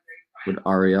 Would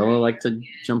Ariella like to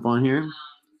jump on here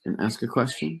and ask a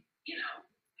question?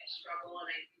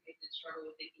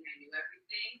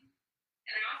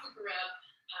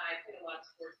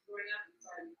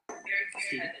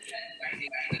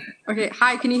 Okay,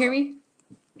 hi, can you hear me?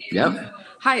 Yep.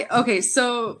 Hi, okay,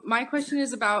 so my question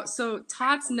is about, so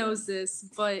Tots knows this,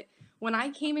 but when I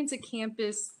came into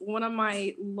campus, one of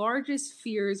my largest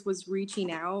fears was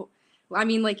reaching out. I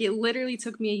mean, like, it literally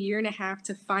took me a year and a half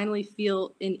to finally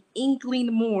feel an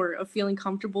inkling more of feeling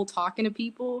comfortable talking to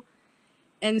people.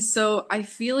 And so I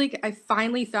feel like I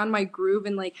finally found my groove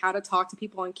in, like, how to talk to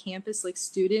people on campus, like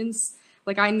students.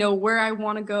 Like, I know where I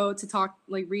want to go to talk,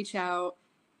 like, reach out.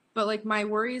 But, like, my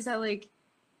worry is that, like,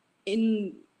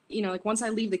 like, once I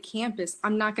leave the campus,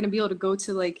 I'm not going to be able to go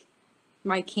to, like,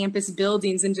 my campus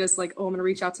buildings and just, like, oh, I'm going to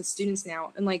reach out to students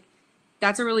now. And, like,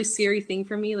 that's a really scary thing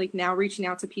for me, like, now reaching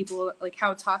out to people, like,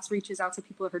 how Tots reaches out to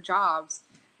people at her jobs,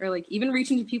 or, like, even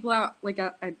reaching to people out, like,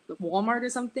 at Walmart or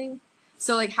something.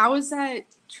 So, like, how is that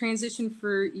transition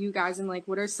for you guys? And, like,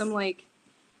 what are some, like,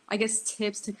 I guess,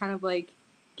 tips to kind of, like,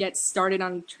 get started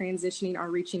on transitioning our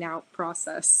reaching out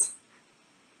process?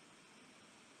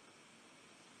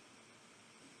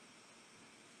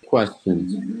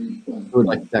 Questions? Who would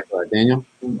like to tackle that? Daniel?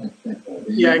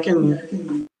 Yeah, I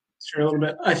can share a little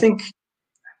bit. I think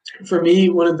for me,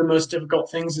 one of the most difficult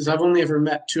things is I've only ever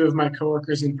met two of my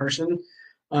coworkers in person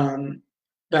that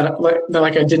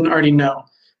I didn't already know.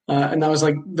 And that was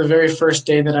like the very first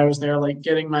day that I was there, like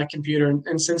getting my computer.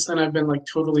 And since then, I've been like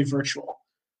totally virtual.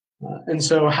 And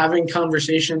so having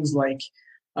conversations like,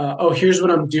 oh, here's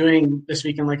what I'm doing this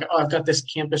weekend. Like, oh, I've got this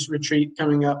campus retreat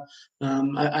coming up.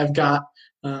 I've got,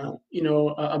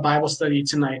 a Bible study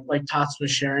tonight, like Tots was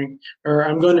sharing, or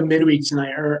I'm going to midweek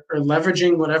tonight, or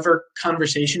leveraging whatever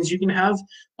conversations you can have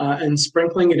and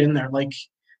sprinkling it in there. Like,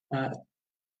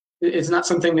 it's not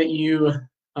something that you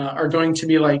are going to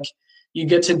be like, you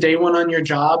get to day one on your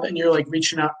job and you're like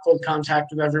reaching out cold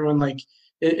contact with everyone. Like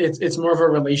it's more of a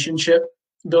relationship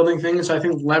building thing. So I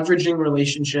think leveraging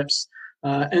relationships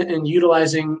and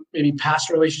utilizing maybe past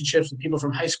relationships with people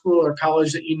from high school or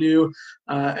college that you knew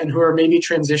and who are maybe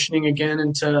transitioning again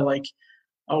into like,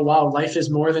 oh, wow, life is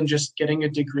more than just getting a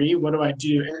degree. What do I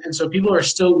do? And so people are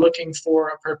still looking for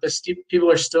a purpose.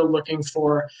 People are still looking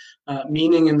for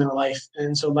meaning in their life.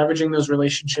 And so leveraging those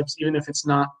relationships, even if it's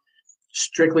not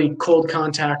strictly cold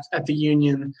contact at the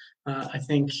union, I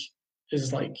think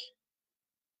is like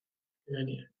a good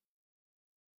idea.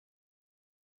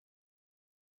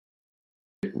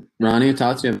 Ronnie,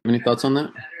 Tots, you have any thoughts on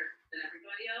that?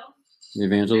 The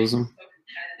evangelism?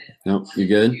 Nope, you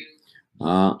good?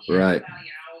 Right.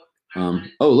 Oh,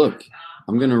 look,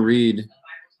 I'm gonna read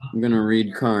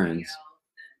Karin's.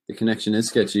 The connection is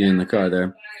sketchy in the car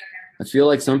there. I feel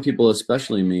like some people,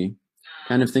 especially me,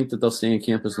 kind of think that they'll stay on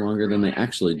campus longer than they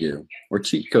actually do, or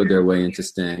cheat code their way into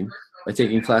staying by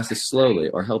taking classes slowly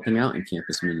or helping out in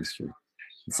campus ministry.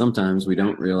 And sometimes we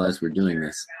don't realize we're doing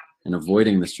this and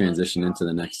avoiding this transition into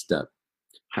the next step.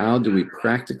 How do we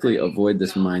practically avoid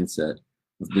this mindset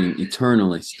of being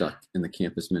eternally stuck in the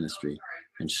campus ministry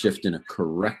and shift in a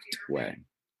correct way?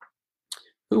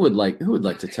 Who would like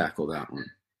to tackle that one?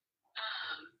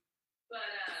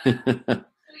 That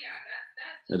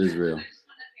is real.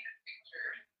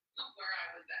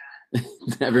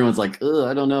 Everyone's like, ugh,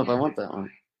 I don't know if I want that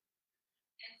one.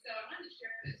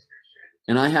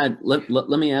 And I had let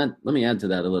me add to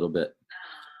that a little bit.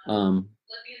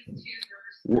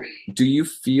 Do you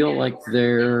feel like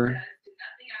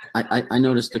I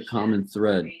noticed a common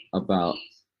thread about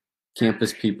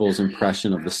campus people's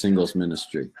impression of the singles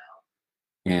ministry,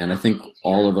 and I think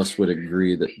all of us would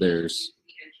agree that there's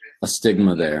a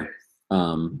stigma there,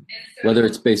 whether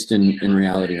it's based in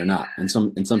reality or not, and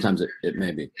sometimes it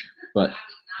may be. But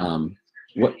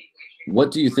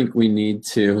what do you think we need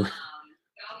to?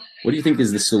 What do you think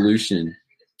is the solution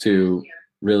to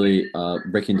really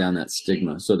breaking down that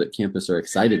stigma so that campus are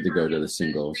excited to go to the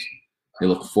singles? They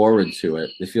look forward to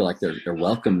it. They feel like they're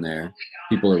welcome there.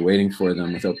 People are waiting for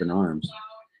them with open arms,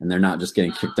 and they're not just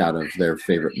getting kicked out of their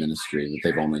favorite ministry that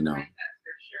they've only known.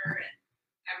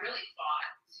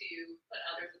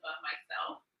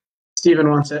 Stephen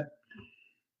wants it.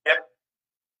 Yep.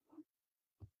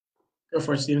 Go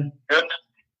for it, Stephen. Good.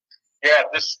 Yeah,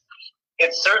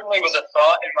 it certainly was a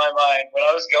thought in my mind when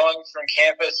I was going from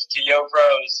campus to Yo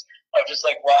Pros of just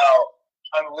like, wow,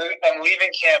 I'm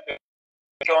leaving campus.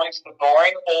 going to the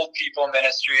boring old people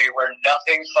ministry where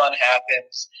nothing fun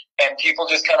happens and people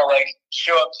just kind of like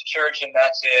show up to church and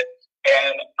that's it.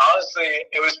 And honestly,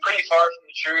 it was pretty far from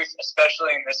the truth,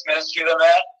 especially in this ministry that I'm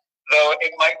at, though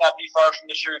it might not be far from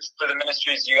the truth for the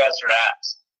ministries you guys are at.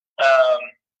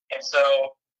 And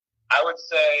so I would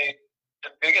say the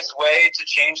biggest way to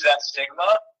change that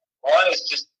stigma, one is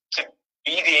just to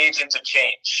be the agent of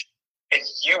change. If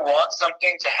you want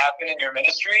something to happen in your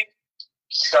ministry,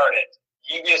 start it.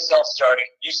 You be a self-starting.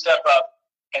 You step up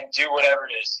and do whatever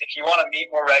it is. If you want to meet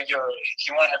more regularly, if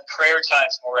you want to have prayer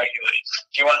times more regularly,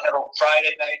 if you want to have a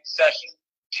Friday night session,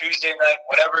 Tuesday night,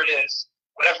 whatever it is,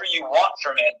 whatever you want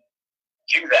from it,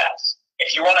 do that.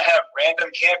 If you want to have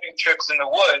random camping trips in the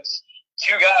woods,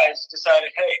 two guys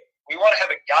decided, hey, we want to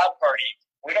have a God party.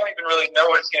 We don't even really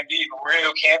know what it's going to be, but we're going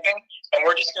to go camping, and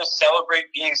we're just going to celebrate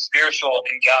being spiritual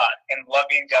in God and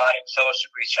loving God and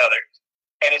fellowship with each other.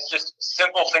 And it's just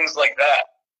simple things like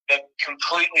that that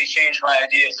completely changed my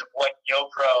ideas of what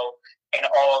YoPro and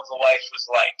all of the life was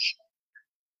like.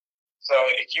 So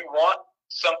if you want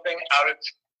something out of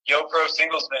YoPro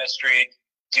singles ministry,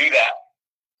 do that.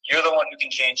 You're the one who can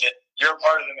change it. You're a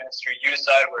part of the ministry. You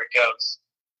decide where it goes.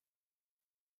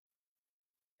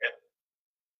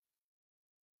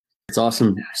 It's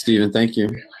awesome, Stephen. Thank you.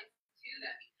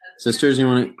 Sisters,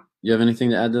 you have anything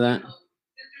to add to that?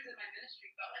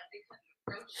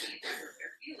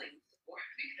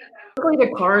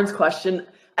 To Karen's question,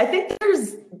 I think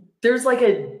there's like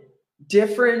a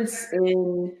difference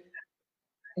in,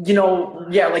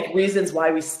 like reasons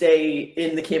why we stay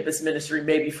in the campus ministry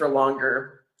maybe for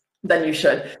longer than you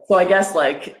should. So I guess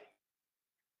like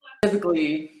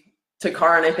specifically to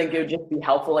Karen, I think it would just be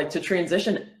helpful like to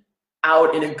transition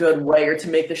out in a good way or to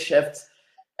make the shift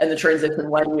and the transition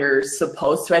when you're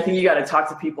supposed to. I think you got to talk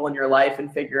to people in your life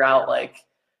and figure out like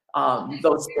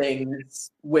those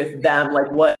things with them,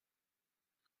 like what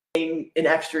an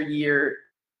extra year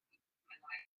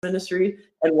ministry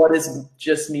and what is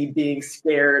just me being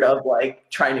scared of like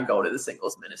trying to go to the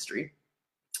singles ministry.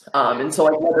 And so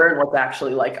like wondering what's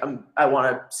actually like I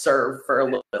want to serve for a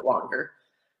little bit longer.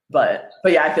 But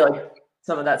yeah, I feel like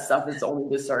some of that stuff is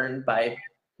only discerned by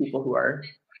people who are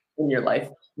in your life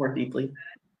more deeply.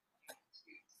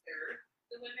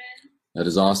 That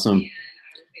is awesome.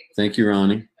 Thank you,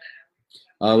 Ronnie.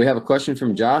 We have a question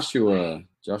from Joshua.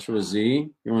 Joshua Z.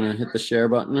 You want to hit the share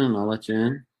button and I'll let you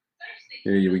in.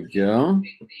 Here we go.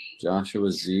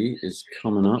 Joshua Z is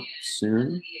coming up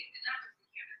soon.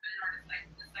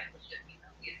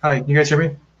 Hi, can you guys hear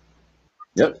me?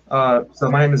 Yep.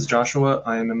 So my name is Joshua.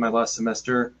 I am in my last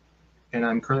semester, and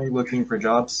I'm currently looking for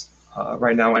jobs.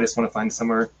 Right now, I just want to find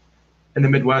somewhere in the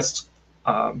Midwest.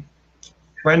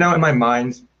 Right now, in my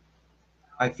mind,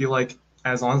 I feel like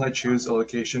as long as I choose a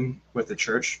location with the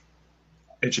church,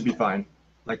 it should be fine.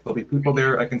 Like there'll be people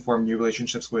there I can form new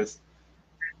relationships with.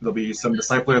 There'll be some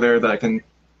discipler there that I can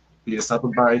be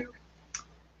discipled by.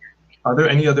 Are there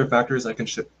any other factors I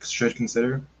should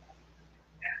consider?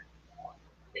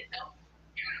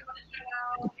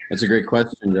 That's a great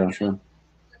question, Joshua.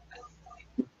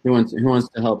 Who wants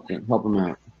to help him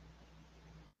out?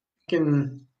 I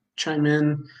can chime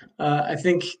in. I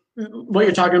think what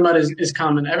you're talking about is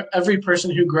common. Every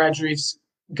person who graduates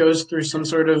goes through some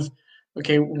sort of,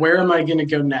 okay, where am I going to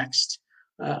go next?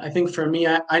 I think for me,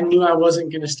 I knew I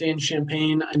wasn't going to stay in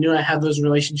Champaign. I knew I had those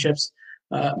relationships,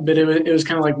 but it was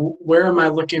kind of like, where am I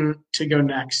looking to go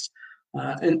next?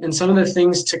 And some of the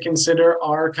things to consider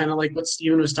are kind of like what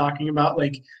Stephen was talking about,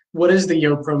 like what is the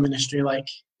YoPro ministry like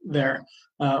there?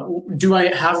 Do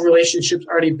I have relationships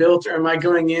already built, or am I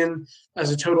going in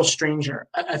as a total stranger?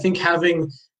 I think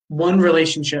having one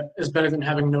relationship is better than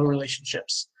having no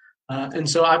relationships. And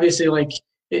so obviously, like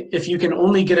if you can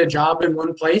only get a job in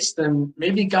one place, then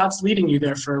maybe God's leading you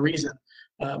there for a reason.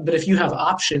 But if you have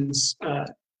options,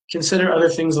 consider other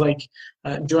things like,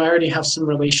 do I already have some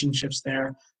relationships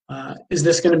there? Is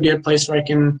this going to be a place where I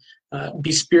can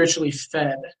be spiritually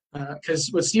fed? Because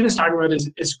what Stephen's talking about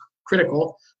is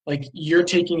critical. Like you're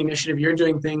taking initiative, you're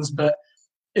doing things, but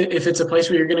if it's a place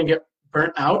where you're going to get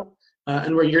burnt out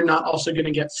and where you're not also going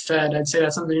to get fed, I'd say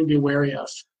that's something to be wary of.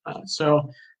 So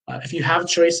if you have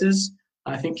choices,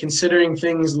 I think considering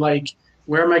things like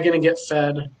where am I going to get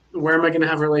fed, where am I going to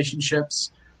have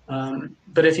relationships?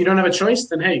 But if you don't have a choice,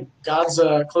 then hey, God's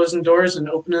closing doors and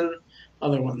opening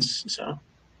other ones. So.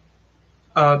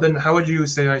 Then how would you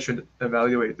say I should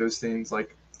evaluate those things?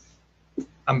 Like,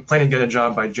 I'm planning to get a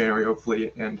job by January,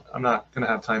 hopefully, and I'm not going to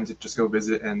have time to just go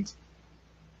visit and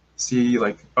see,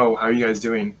 like, oh, how are you guys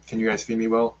doing? Can you guys feed me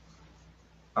well?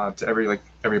 To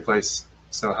every place.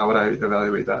 So how would I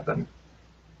evaluate that then?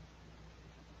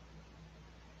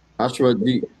 Joshua,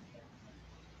 do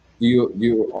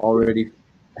you already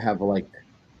have like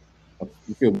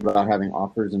you feel about having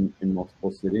offers in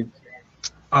multiple cities?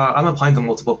 I'm applying to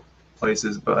multiple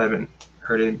places, but I haven't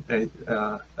heard any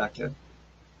back yet.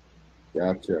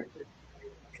 Gotcha.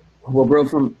 Well, bro,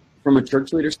 from a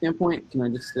church leader standpoint, can I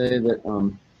just say that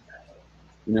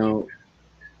you know,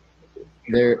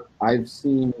 I've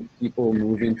seen people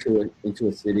move into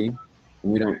a city,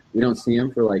 and we don't see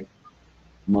them for like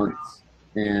months,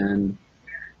 and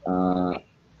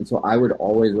so I would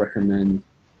always recommend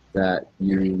that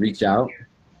you reach out,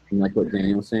 and like what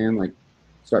Daniel was saying, like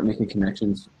start making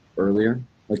connections earlier.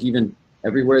 Like even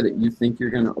everywhere that you think you're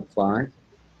going to apply,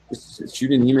 just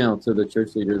shoot an email to the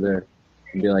church leader there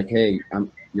and be like, hey,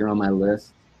 you're on my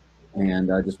list,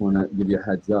 and I just want to give you a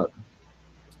heads up.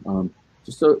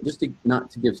 Just to not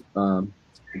to give the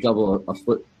devil a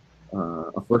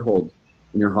foothold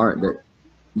in your heart that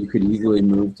you could easily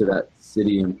move to that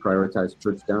city and prioritize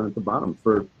church down at the bottom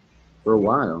for a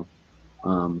while.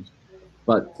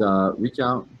 But reach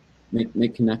out,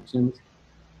 make connections,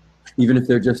 even if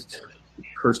they're just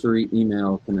cursory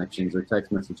email connections or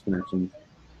text message connections.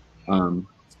 I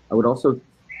would also,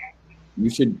 you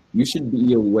should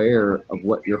be aware of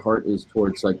what your heart is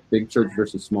towards like big church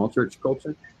versus small church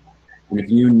culture. And if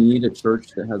you need a church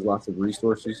that has lots of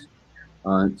resources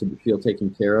to feel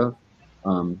taken care of,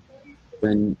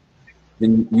 then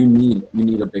you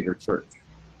need a bigger church.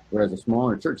 Whereas a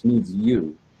smaller church needs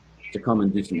you to come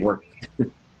and do some work.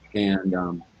 and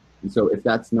so if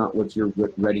that's not what you're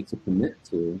ready to commit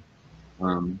to,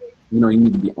 you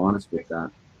need to be honest with that.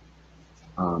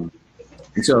 And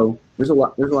so there's a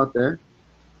lot there,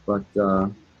 but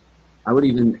I would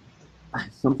even,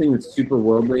 something that's super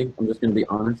worldly, I'm just going to be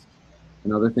honest.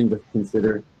 Another thing to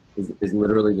consider is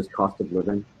literally just cost of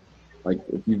living. Like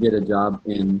if you get a job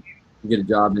in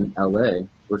LA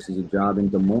versus a job in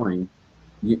Des Moines,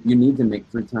 you need to make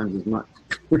 3 times as much.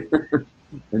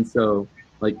 And so,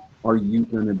 like, are you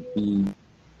going to be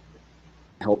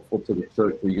helpful to the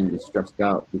church, or are you going to be stressed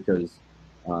out because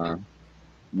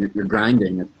you're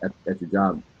grinding at your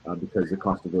job because the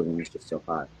cost of living is just so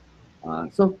high?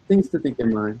 So things to keep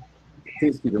in mind.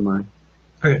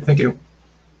 Okay, thank you.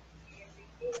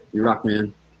 You rock,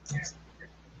 man.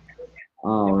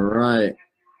 All right.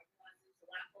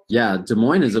 Yeah, Des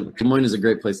Moines is a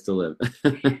great place to live.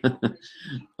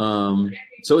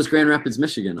 So is Grand Rapids,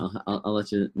 Michigan. I'll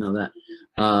let you know that.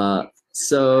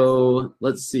 So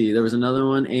let's see. There was another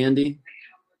one, Andy.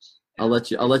 I'll let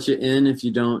you in if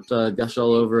you don't gush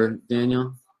all over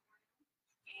Daniel.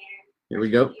 Here we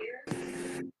go.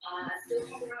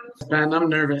 Ben, I'm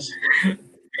nervous. Okay,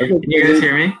 Can you guys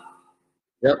hear me?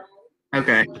 Yep.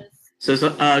 Okay. So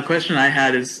a question I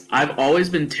had is, I've always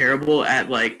been terrible at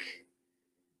like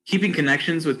keeping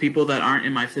connections with people that aren't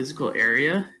in my physical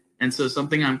area. And so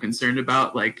something I'm concerned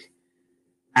about, like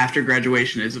after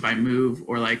graduation, is if I move,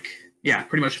 or like, yeah,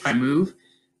 pretty much if I move,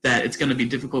 that it's going to be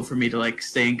difficult for me to like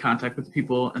stay in contact with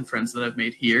people and friends that I've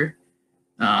made here.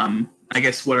 I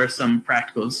guess what are some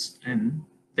practicals and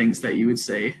things that you would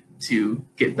say to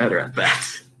get better at that?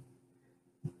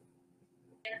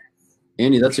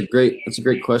 Andy, that's a great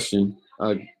question.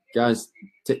 Guys,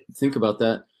 think about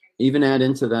that. Even add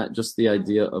into that just the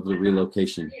idea of the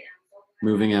relocation.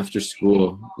 Moving after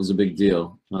school is a big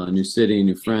deal. New city,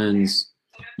 new friends,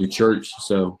 new church.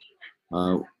 So,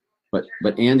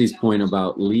 but Andy's point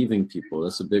about leaving people,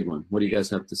 that's a big one. What do you guys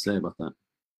have to say about that?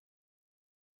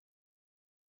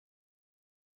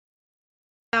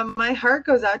 My heart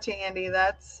goes out to Andy.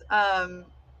 That's a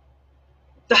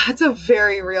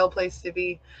very real place to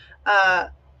be.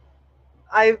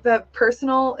 I've had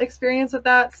personal experience with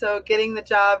that. So getting the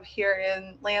job here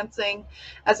in Lansing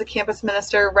as a campus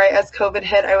minister, right as COVID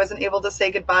hit, I wasn't able to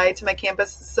say goodbye to my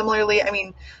campus. Similarly, I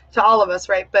mean, to all of us,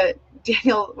 right? But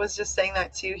Daniel was just saying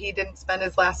that too. He didn't spend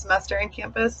his last semester in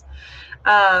campus.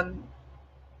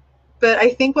 But I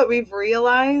think what we've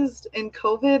realized in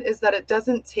COVID is that it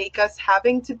doesn't take us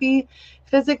having to be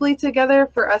physically together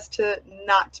for us to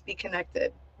not be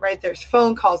connected, right? There's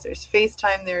phone calls, there's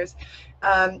FaceTime, there's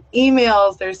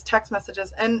emails, there's text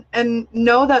messages, and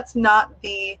no, that's not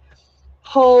the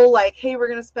whole like, hey, we're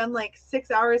gonna spend like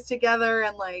 6 hours together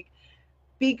and like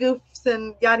be goofs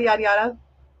and yada yada yada.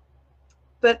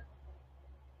 But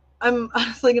I'm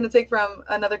honestly gonna take from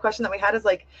another question that we had is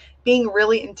like being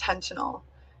really intentional.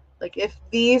 Like if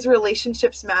these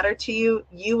relationships matter to you,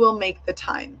 you will make the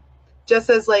time.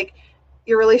 Just as like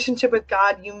your relationship with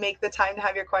God, you make the time to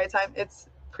have your quiet time. It's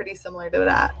pretty similar to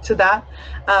that.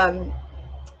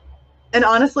 And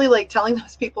honestly, like telling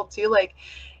those people too, like,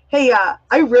 hey,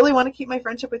 I really want to keep my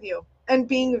friendship with you, and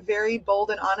being very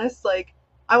bold and honest. Like,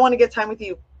 I want to get time with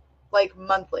you like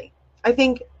monthly. I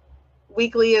think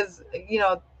weekly is,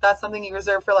 that's something you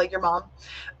reserve for like your mom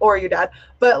or your dad,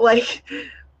 but like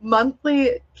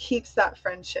monthly keeps that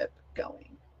friendship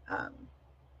going.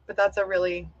 But that's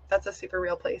a super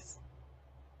real place.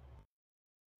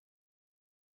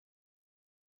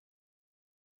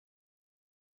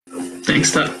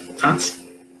 Thanks, Tots.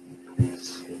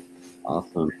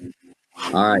 Awesome.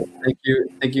 All right. Thank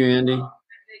you, Andy.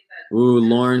 Ooh,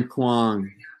 Lauren Kwong.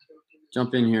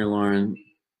 Jump in here, Lauren.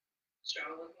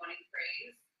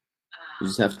 You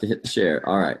just have to hit the share.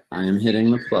 All right. I am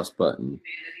hitting the plus button.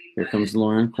 Here comes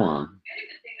Lauren Kwong.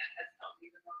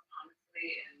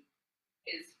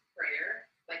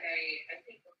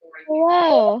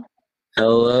 Hello.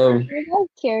 Hello. You guys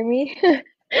hear me?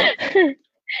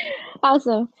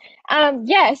 Awesome.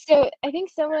 Yeah, so I think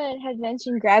someone had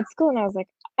mentioned grad school, and I was like,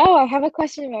 oh, I have a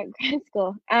question about grad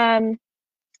school.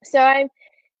 So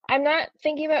I'm not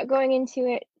thinking about going into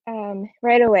it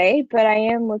right away, but I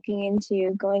am looking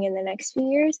into going in the next few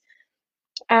years,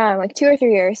 like 2 or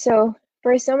 3 years. So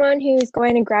for someone who's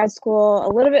going to grad school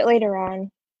a little bit later on,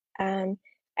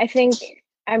 I think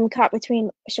I'm caught between,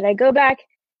 should I go back to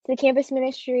the campus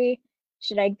ministry?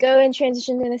 Should I go and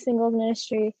transition to the singles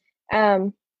ministry?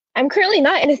 I'm currently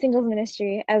not in a singles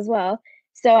ministry as well,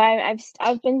 so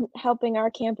I've been helping our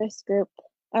campus group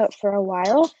out for a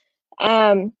while.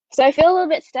 So I feel a little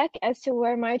bit stuck as to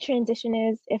where my transition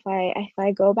is if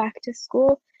I go back to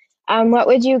school. What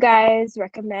would you guys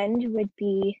recommend would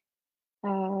be,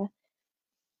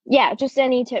 yeah, just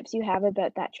any tips you have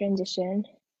about that transition.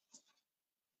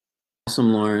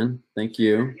 Awesome, Lauren. Thank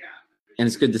you. And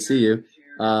it's good to see you.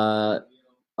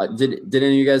 Did any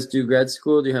of you guys do grad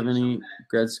school? Do you have any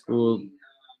grad school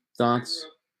thoughts?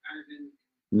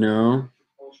 No?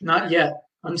 Not yet.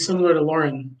 I'm similar to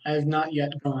Lauren. I have not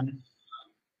yet gone.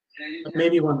 But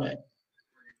maybe one day.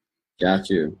 Got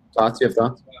you. Thoughts? You have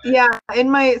thoughts? Yeah,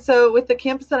 so with the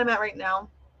campus that I'm at right now,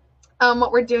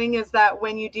 what we're doing is that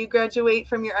when you do graduate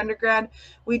from your undergrad,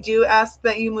 we do ask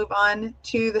that you move on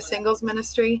to the singles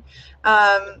ministry.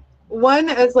 One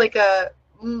as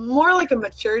more like a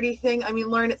maturity thing. I mean,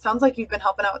 Lauren, it sounds like you've been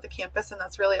helping out with the campus, and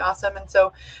that's really awesome. And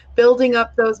so building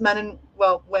up those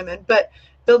women, but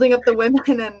building up the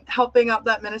women and helping out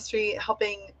that ministry,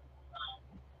 helping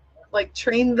like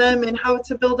train them in how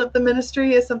to build up the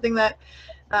ministry is something that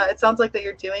it sounds like that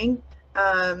you're doing.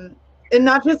 And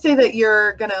not just say that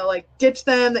you're gonna like ditch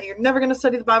them, that you're never gonna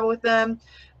study the Bible with them,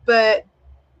 but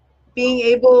being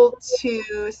able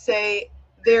to say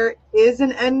there is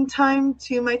an end time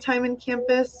to my time in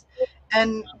campus,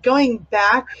 and going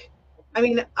back. I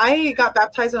mean, I got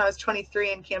baptized when I was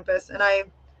 23 in campus, and I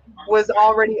was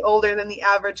already older than the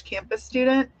average campus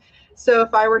student. So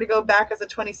if I were to go back as a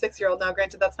 26-year-old, now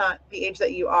granted that's not the age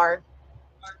that you are,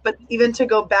 but even to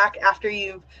go back after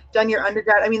you've done your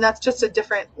undergrad, I mean, that's just a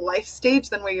different life stage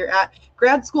than where you're at.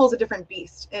 Grad school is a different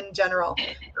beast in general.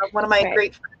 One of my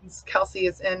great friends, Kelsey,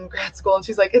 is in grad school, and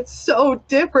she's like, it's so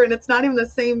different. It's not even the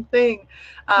same thing.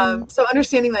 So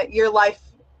understanding that your life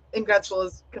in grad school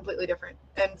is completely different.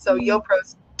 And so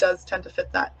YoPros does tend to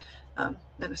fit that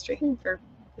ministry.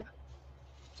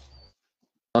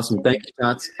 Awesome. Thank you,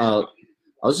 Tots. I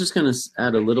was just going to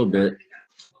add a little bit.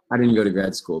 I didn't go to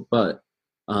grad school, but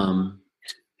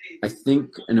I think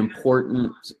an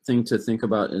important thing to think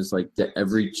about is like that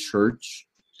every church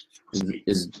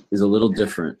is a little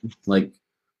different. Like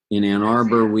in Ann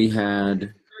Arbor, we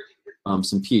had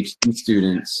some PhD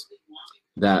students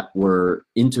that were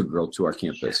integral to our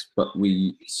campus, but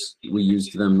we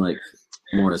used them like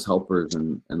more as helpers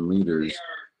and leaders.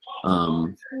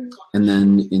 And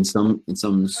then in some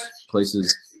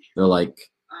places they're like,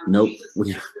 nope,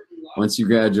 once you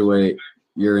graduate,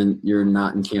 you're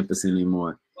not in campus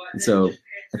anymore. And so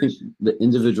I think the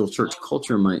individual church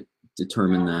culture might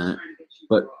determine that,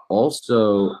 but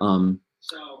also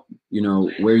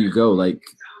where you go.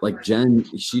 Like Jen,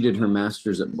 she did her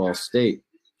master's at Ball State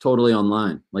totally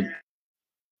online, like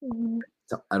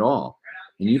at all,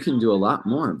 and you can do a lot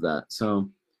more of that. So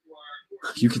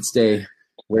you could stay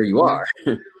where you are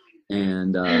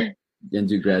and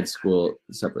do grad school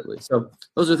separately. So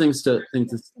those are things to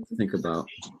think about.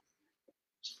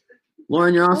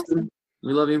 Lauren, you're awesome.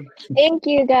 We love you. Thank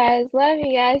you, guys. Love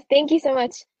you guys. Thank you so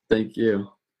much. Thank you.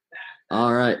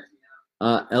 All right.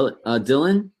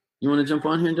 Dylan, you want to jump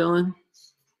on here, Dylan?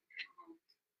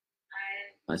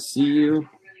 I see you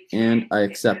and I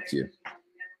accept you.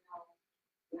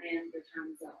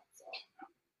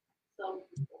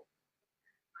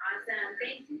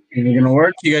 Is it gonna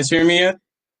work? You guys hear me yet?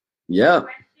 Yeah.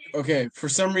 Okay. For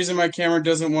some reason my camera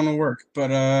doesn't want to work,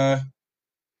 but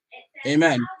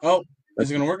amen. Oh, is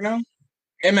it gonna work now?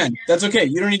 Amen. That's okay.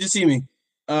 You don't need to see me.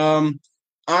 I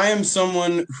am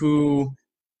someone who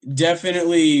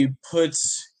definitely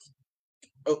puts.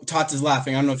 Oh, Tots is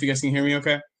laughing. I don't know if you guys can hear me.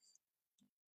 Okay.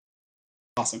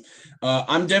 Awesome.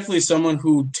 I'm definitely someone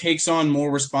who takes on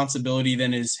more responsibility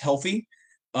than is healthy.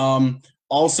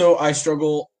 Also, I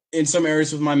struggle in some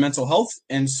areas with my mental health,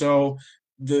 and so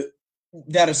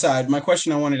that aside, my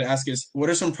question I wanted to ask is, what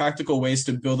are some practical ways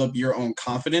to build up your own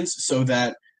confidence so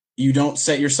that you don't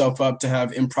set yourself up to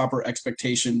have improper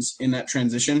expectations in that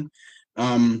transition?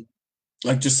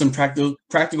 Like just some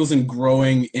practicals in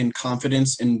growing in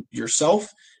confidence in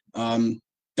yourself. That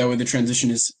way the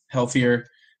transition is healthier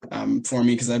for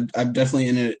me, because I'm definitely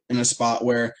in a spot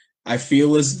where I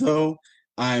feel as though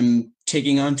I'm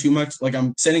taking on too much, like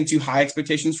I'm setting too high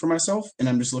expectations for myself, and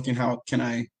I'm just looking how can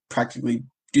I practically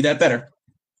do that better.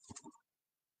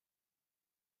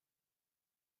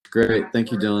 Great,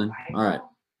 thank you, Dylan. All right,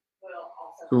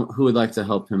 who would like to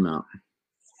help him out?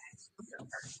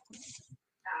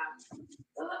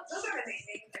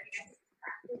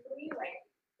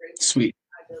 Sweet.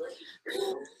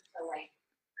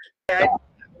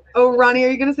 Oh, Ronnie, are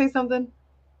you gonna say something?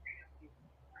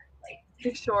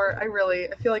 Sure. I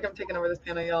feel like I'm taking over this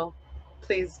panel, y'all.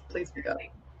 Please speak up.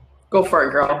 Go for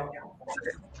it, girl.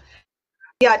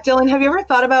 Yeah, Dylan, have you ever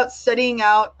thought about studying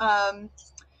out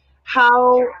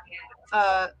how,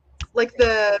 like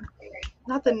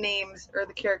not the names or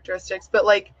the characteristics, but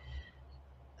like,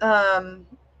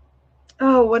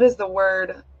 what is the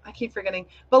word? I keep forgetting.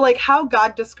 But like how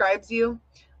God describes you,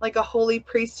 like a holy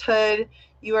priesthood.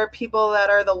 You are people that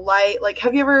are the light. Like,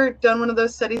 have you ever done one of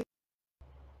those studies?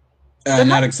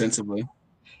 Not extensively.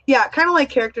 Yeah, kind of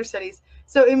like character studies.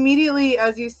 So immediately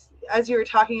as you were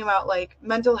talking about like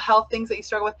mental health things that you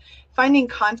struggle with, finding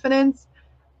confidence,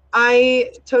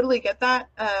 I totally get that.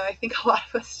 I think a lot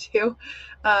of us do.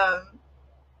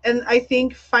 And I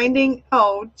think finding,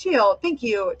 Jill, thank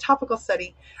you, topical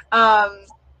study.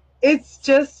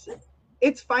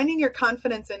 It's finding your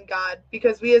confidence in God,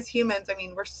 because we as humans, I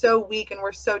mean, we're so weak and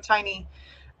we're so tiny.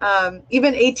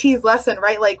 Even AT's lesson,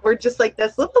 right? Like we're just like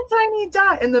this little tiny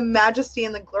dot in the majesty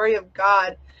and the glory of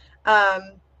God.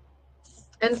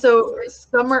 And so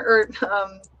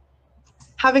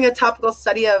having a topical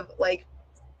study of like,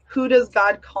 who does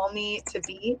God call me to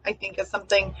be, I think is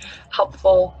something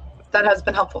helpful that has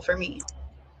been helpful for me.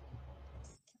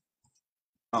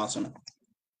 Awesome.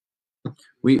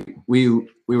 We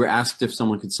were asked if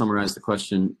someone could summarize the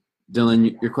question.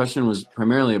 Dylan, your question was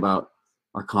primarily about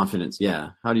our confidence.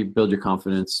 Yeah, how do you build your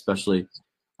confidence, especially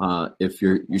if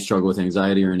you struggle with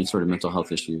anxiety or any sort of mental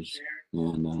health issues?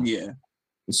 And yeah,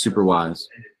 it's super wise.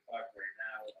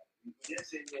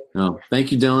 No,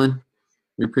 thank you, Dylan.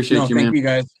 We appreciate you, man. Thank you,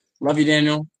 guys. Love you,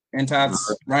 Daniel and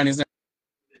Tots. Ryan is there.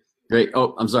 Great.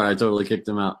 Oh, I'm sorry, I totally kicked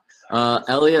him out.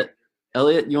 Elliot,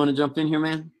 you want to jump in here,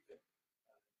 man?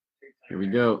 Here we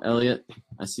go, Elliot.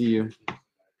 I see you.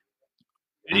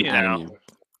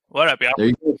 What up, y'all? There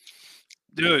you go.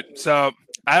 Dude, so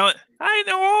I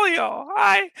know all y'all.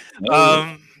 Hi.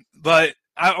 But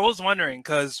I was wondering,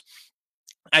 because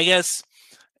I guess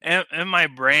in my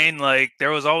brain, like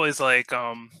there was always like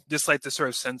just like this sort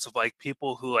of sense of like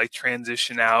people who like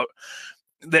transition out.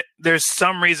 There's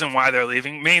some reason why they're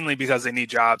leaving, mainly because they need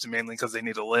jobs, mainly because they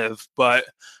need to live. But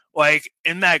like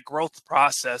in that growth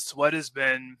process, what has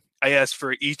been, I guess,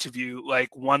 for each of you,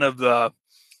 like one of the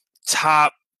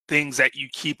top things that you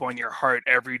keep on your heart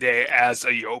every day as a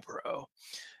YoPro,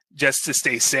 just to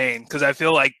stay sane? Because I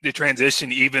feel like the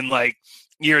transition, even like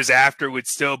years after, would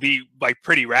still be like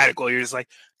pretty radical. You're just like,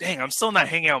 dang, I'm still not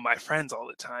hanging out with my friends all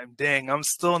the time. Dang, I'm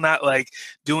still not like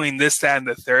doing this, that, and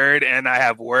the third. And I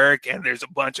have work, and there's a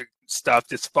bunch of stuff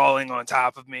that's falling on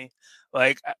top of me.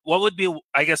 Like, what would be,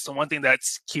 I guess, the one thing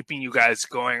that's keeping you guys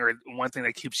going, or one thing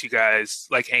that keeps you guys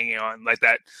like hanging on, like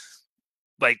that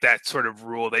sort of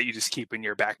rule that you just keep in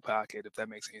your back pocket, if that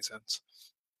makes any sense?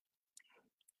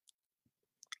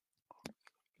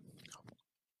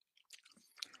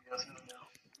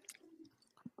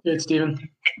 Good, Steven.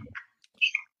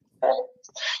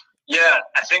 Yeah,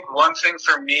 I think one thing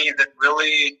for me that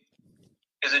really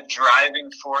is a driving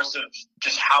force of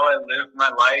just how I live my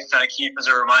life, and I keep as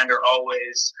a reminder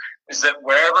always, is that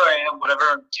wherever I am, whatever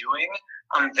I'm doing,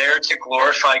 I'm there to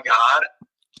glorify God.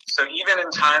 So even in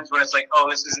times when it's like, oh,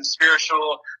 this isn't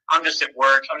spiritual, I'm just at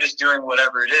work, I'm just doing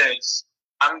whatever it is,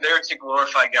 I'm there to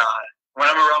glorify God. When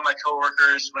I'm around my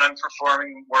coworkers, when I'm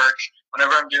performing work,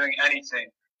 whenever I'm doing anything,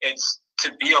 it's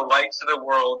to be a light to the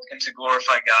world and to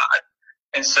glorify God.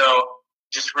 And so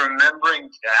just remembering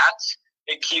that,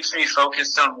 it keeps me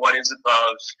focused on what is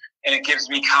above, and it gives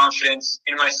me confidence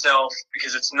in myself,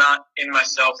 because it's not in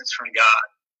myself, it's from God.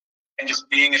 and just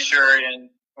being assured in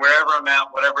wherever I'm at,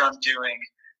 whatever I'm doing,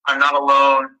 I'm not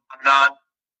alone. I'm not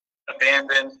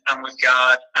abandoned. I'm with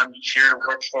God. I'm here to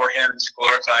work for Him and to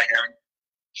glorify Him.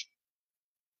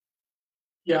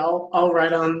 Yeah, I'll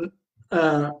write on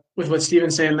with what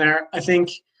Stephen's saying there. I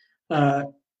think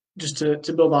just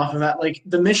to build off of that, like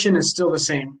the mission is still the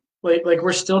same. Like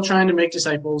we're still trying to make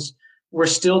disciples. We're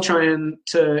still trying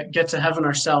to get to heaven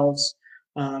ourselves.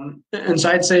 And so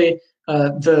I'd say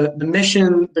the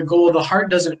mission, the goal, the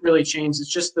heart doesn't really change.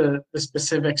 It's just the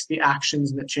specifics, the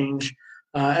actions that change,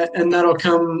 and that'll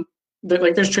come.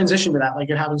 Like there's transition to that. Like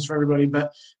it happens for everybody,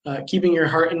 but keeping your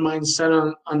heart and mind set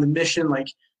on the mission, like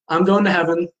I'm going to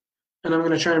heaven and I'm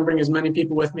going to try and bring as many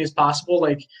people with me as possible.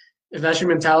 Like if that's your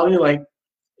mentality, like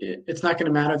it's not going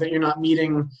to matter that you're not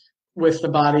meeting with the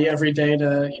body every day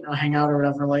to, hang out or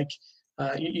whatever. Like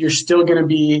you're still going to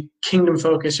be kingdom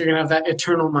focused. You're going to have that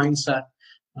eternal mindset.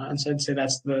 And so I'd say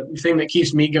that's the thing that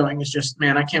keeps me going is just,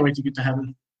 man, I can't wait to get to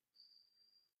heaven.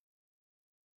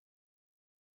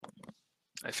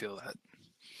 I feel that.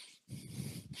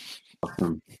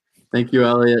 Awesome. Thank you,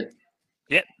 Elliot.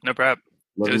 Yeah, no problem.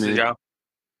 Love you, man.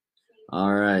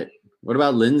 All right. What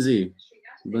about Lindsay?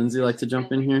 Lindsay like to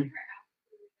jump in here?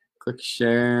 Click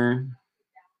share.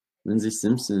 Lindsay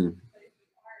Simpson.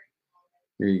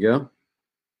 Here you go.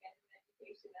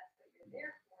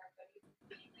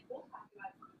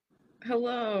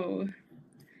 Hello.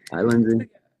 Hi, Lindsay.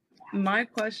 My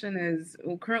question is,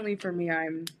 well, currently for me,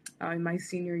 I'm in my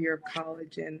senior year of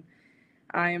college, and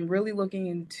I am really looking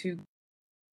into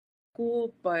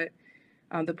school, but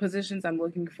the positions I'm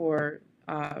looking for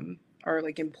are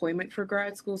like employment for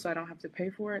grad school, so I don't have to pay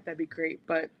for it. That'd be great.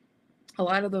 But a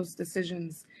lot of those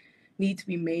decisions need to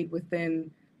be made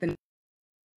within the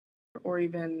or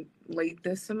even late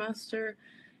this semester,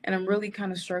 and I'm really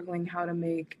kind of struggling how to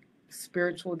make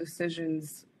spiritual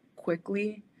decisions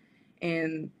quickly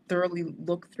and thoroughly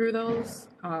look through those.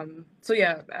 So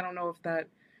yeah, I don't know if that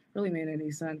really made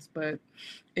any sense, but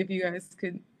if you guys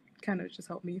could kind of just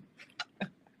help me.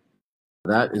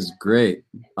 That is great.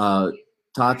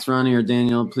 Tots, Ronnie, or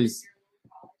Daniel, please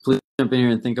jump in here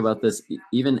and think about this.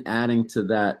 Even adding to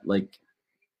that, like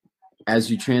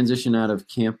as you transition out of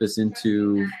campus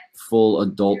into full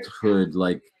adulthood,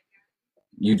 like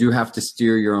you do have to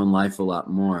steer your own life a lot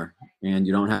more, and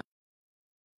you don't have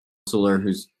a counselor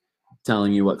who's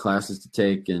telling you what classes to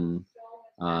take, and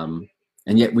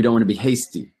yet we don't want to be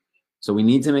hasty. So we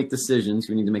need to make decisions.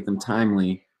 We need to make them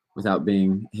timely without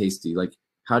being hasty. Like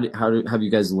how have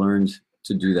you guys learned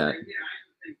to do that?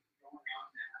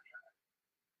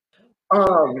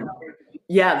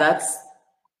 Yeah,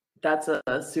 that's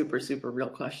a super real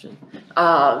question.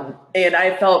 And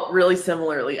I felt really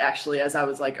similarly actually as I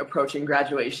was like approaching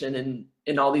graduation and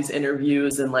in all these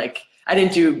interviews, and like I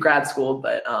didn't do grad school,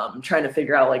 but trying to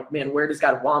figure out like, man, where does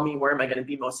God want me? Where am I going to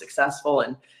be most successful?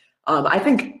 And I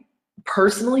think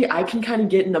personally, I can kind of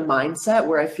get in a mindset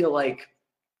where I feel like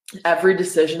every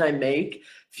decision I make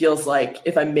feels like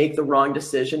if I make the wrong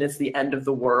decision, it's the end of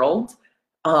the world.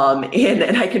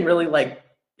 And I can really like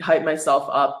hype myself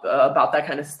up about that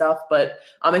kind of stuff. But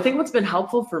I think what's been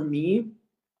helpful for me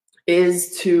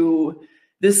is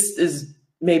this is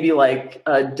maybe like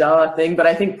a duh thing, but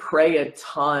I think pray a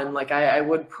ton. Like I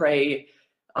would pray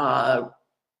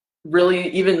really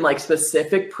even like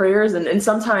specific prayers. And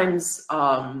sometimes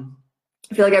I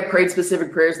feel like I prayed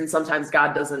specific prayers and sometimes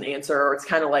God doesn't answer, or it's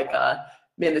kind of like,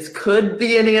 man, this could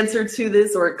be an answer to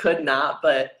this or it could not.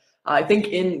 But I think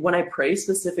when I pray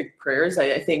specific prayers,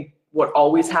 I think what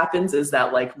always happens is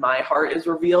that like my heart is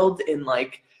revealed in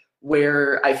like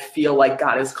where I feel like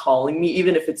God is calling me,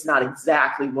 even if it's not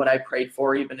exactly what I prayed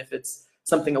for, even if it's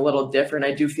something a little different.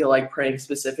 I do feel like praying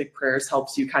specific prayers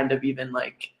helps you kind of even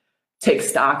like take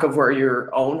stock of where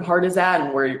your own heart is at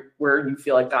and where you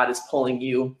feel like God is pulling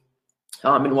you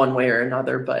in one way or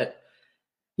another. But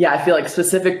yeah, I feel like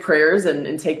specific prayers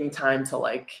and taking time to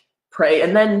like pray.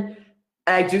 And then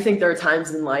I do think there are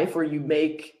times in life where you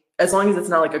make, as long as it's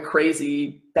not like a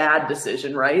crazy bad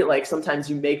decision, right? Like sometimes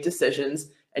you make decisions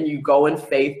and you go in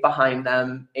faith behind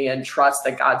them and trust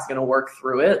that God's going to work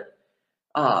through it.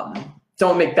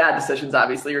 Don't make bad decisions,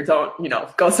 obviously, or don't,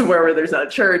 go somewhere where there's not a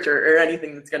church or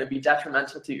anything that's going to be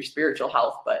detrimental to your spiritual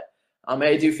health. But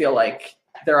I do feel like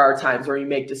there are times where you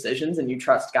make decisions and you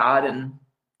trust God and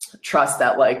trust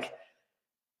that, like,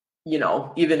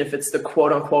 even if it's the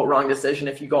quote unquote wrong decision,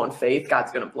 if you go in faith,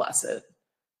 God's going to bless it.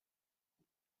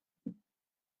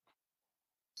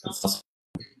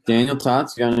 Daniel,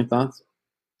 Tots, you got any thoughts?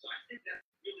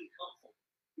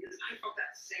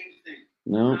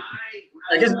 No.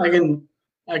 I guess I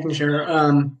can share.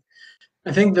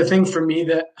 I think the thing for me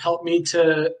that helped me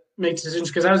to make decisions,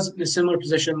 because I was in a similar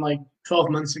position like 12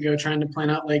 months ago, trying to plan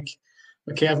out like,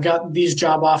 okay, I've got these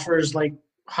job offers. Like,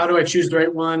 how do I choose the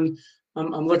right one?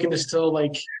 I'm looking to still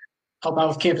like help out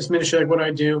with campus ministry. Like, what do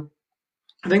I do?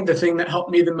 I think the thing that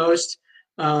helped me the most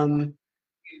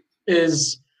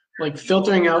is like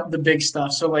filtering out the big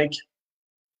stuff. So like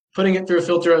putting it through a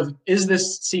filter of, is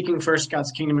this seeking first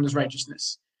God's kingdom and his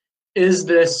righteousness? Is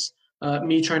this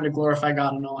me trying to glorify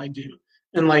God in all I do?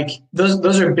 And like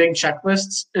those are big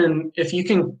checklists. And if you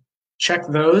can check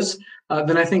those,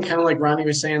 then I think kind of like Ronnie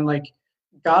was saying, like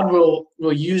God will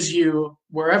use you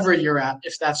wherever you're at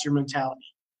if that's your mentality.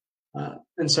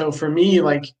 And so for me,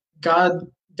 like God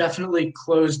definitely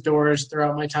closed doors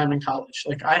throughout my time in college.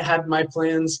 Like I had my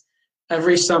plans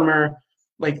every summer,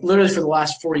 like literally for the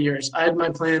last 4 years. I had my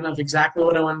plan of exactly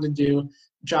what I wanted to do.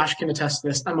 Josh can attest to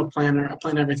this. I'm a planner. I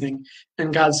plan everything.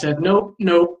 And God said, nope,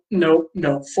 nope, nope,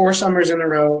 nope. 4 summers in a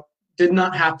row. Did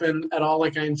not happen at all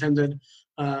like I intended.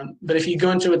 But if you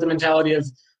go into it with the mentality of,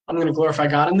 I'm going to glorify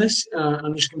God in this,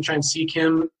 I'm just going to try and seek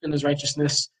him and his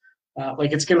righteousness,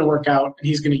 like it's going to work out, and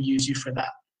he's going to use you for that.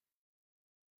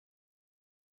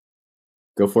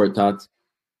 Go for it, Todd.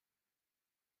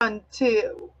 And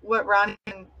to what Ronnie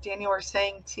and Daniel were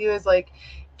saying too is like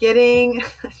getting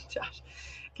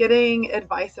getting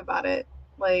advice about it,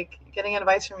 like getting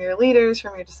advice from your leaders,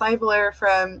 from your discipler,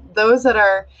 from those that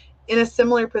are in a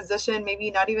similar position, maybe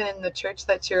not even in the church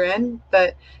that you're in,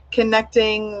 but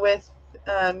connecting with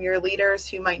your leaders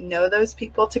who might know those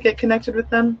people to get connected with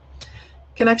them.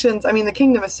 Connections, I mean, the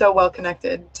kingdom is so well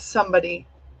connected. Somebody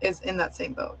is in that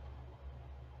same boat.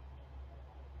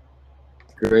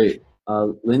 Great.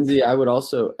 Lindsay, I would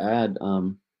also add,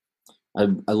 I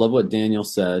love what Daniel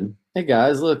said. Hey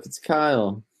guys, look, it's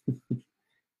Kyle.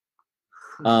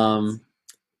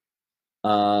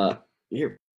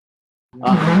 Here.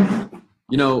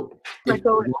 You know,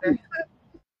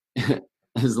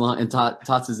 as long, and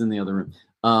Tots is in the other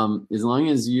room. As long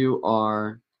as you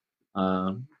are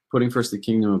putting first the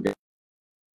kingdom of God,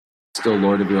 still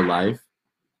Lord of your life,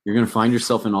 you're going to find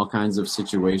yourself in all kinds of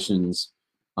situations,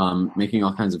 making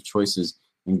all kinds of choices,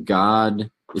 and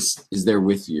God is there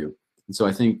with you. And so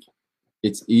I think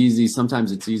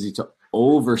sometimes it's easy to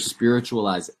over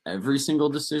spiritualize every single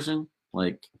decision,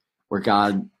 like where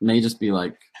God may just be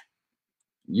like,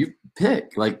 you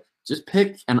pick, like just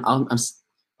pick, and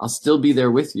I'll still be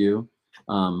there with you.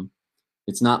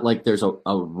 It's not like there's a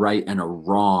right and a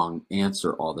wrong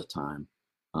answer all the time.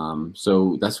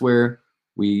 So that's where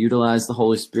we utilize the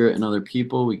Holy Spirit and other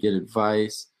people. We get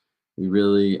advice. We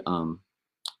really,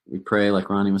 we pray, like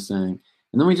Ronnie was saying,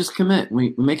 and then we just commit.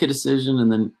 We make a decision,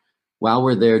 and then while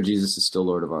we're there, Jesus is still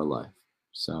Lord of our life.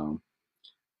 So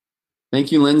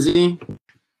thank you, Lindsay.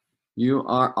 You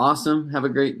are awesome. Have a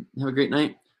great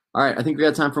night. All right, I think we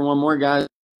got time for one more, guys.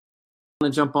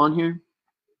 Want to jump on here?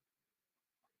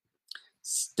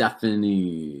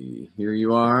 Stephanie, here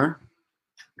you are.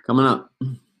 Coming up.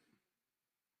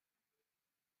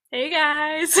 Hey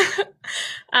guys,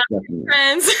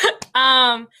 friends.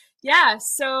 Yeah,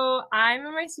 so I'm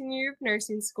in my senior year of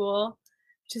nursing school,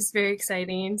 which is very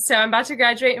exciting. So I'm about to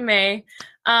graduate in May.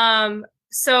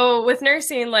 So with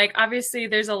nursing, like obviously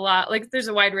there's a lot, like there's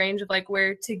a wide range of like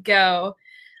where to go.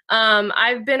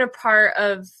 I've been a part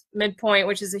of Midpoint,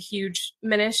 which is a huge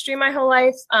ministry my whole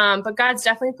life. But God's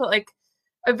definitely put like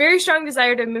a very strong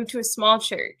desire to move to a small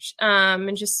church,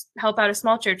 and just help out a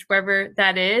small church, wherever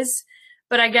that is.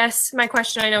 But I guess my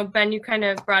question, I know Ben, you kind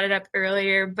of brought it up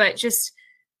earlier, but just,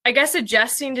 I guess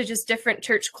adjusting to just different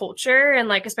church culture, and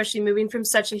like, especially moving from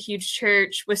such a huge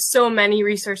church with so many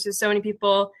resources, so many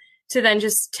people, to then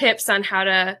just tips on how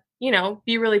to, you know,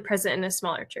 be really present in a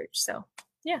smaller church. So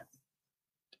yeah.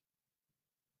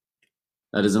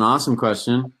 That is an awesome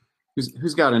question.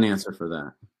 Who's got an answer for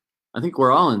that? I think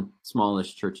we're all in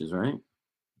smallish churches, right?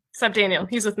 Except Daniel,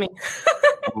 he's with me.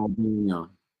 Oh, Daniel.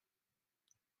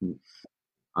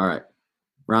 All right,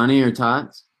 Ronnie or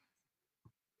Tots?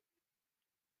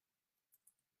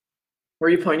 Were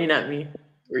you pointing at me?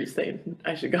 Were you saying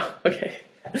I should go? Okay.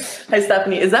 Hi,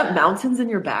 Stephanie. Is that mountains in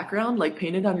your background, like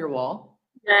painted on your wall?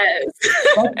 Yes,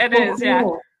 it is. Cool. Yeah.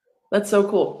 That's so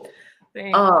cool.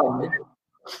 Thanks.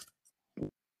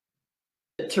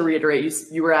 To reiterate,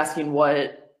 you were asking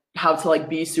how to like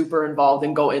be super involved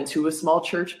and go into a small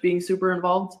church being super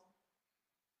involved?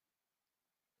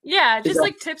 Yeah, just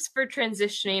like tips for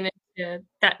transitioning into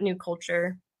that new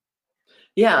culture.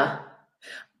 Yeah.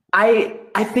 I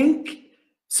think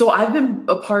so. I've been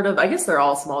a part of, I guess they're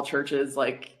all small churches,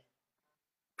 like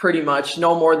pretty much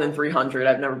no more than 300.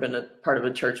 I've never been a part of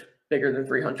a church bigger than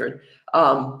 300.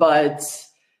 But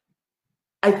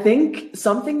I think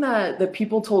something that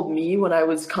people told me when I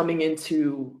was coming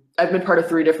into I've been part of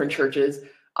 3 different churches.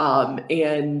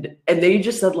 And they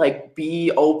just said, like,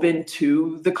 be open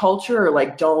to the culture, or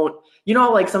like, don't, you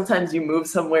know, like sometimes you move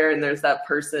somewhere and there's that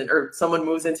person or someone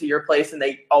moves into your place and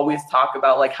they always talk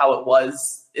about like how it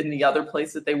was in the other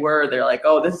place that they were. They're like,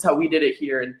 oh, this is how we did it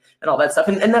here, and all that stuff.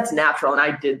 And that's natural. And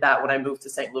I did that when I moved to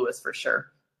St. Louis for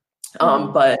sure.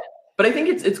 But I think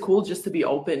it's cool just to be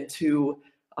open to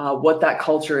what that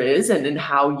culture is, and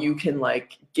how you can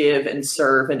like give and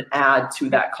serve and add to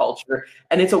that culture.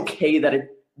 And it's okay that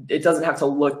it doesn't have to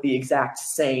look the exact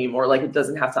same, or like it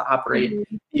doesn't have to operate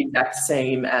the exact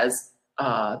same as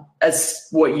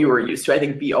what you were used to. I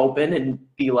think be open and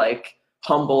be like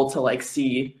humble to like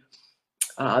see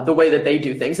the way that they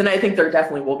do things. And I think there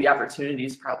definitely will be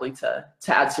opportunities probably to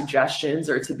add suggestions,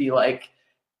 or to be like,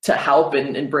 to help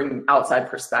and bring outside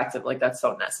perspective. Like that's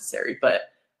so necessary. But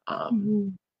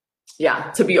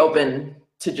yeah, to be open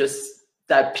to just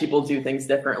that people do things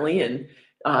differently, and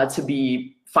to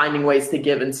be finding ways to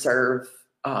give and serve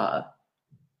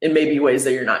in maybe ways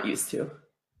that you're not used to.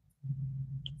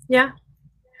 Yeah.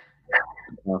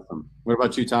 Awesome. What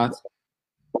about you, Tots?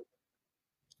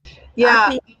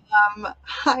 Yeah.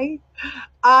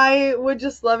 I would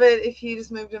just love it if you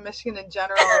just moved to Michigan in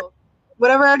general.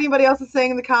 Whatever anybody else is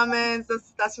saying in the comments,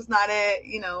 that's just not it.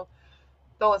 You know,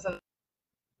 don't listen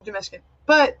to Michigan.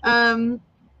 But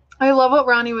I love what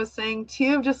Ronnie was saying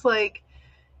too. Just like,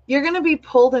 you're gonna be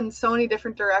pulled in so many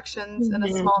different directions in a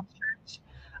small church.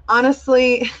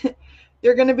 Honestly,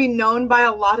 you're gonna be known by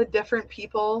a lot of different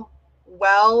people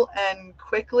well and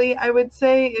quickly, I would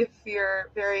say, if you're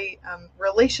very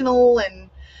relational and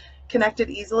connected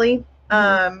easily.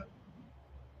 And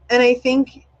I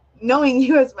think, knowing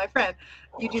you as my friend,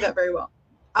 you do that very well.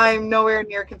 I'm nowhere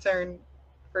near concerned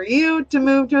for you to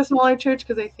move to a smaller church,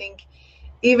 because I think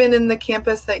even in the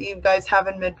campus that you guys have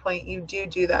in Midpoint, you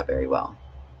do that very well.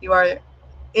 You are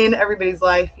in everybody's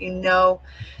life. You know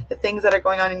the things that are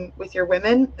going on with your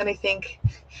women. And I think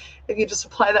if you just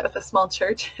apply that with a small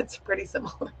church, it's pretty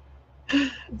similar.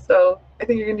 So I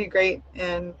think you're going to do great,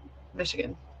 and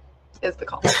Michigan is the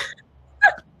call.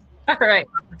 All right.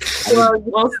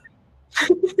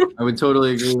 I would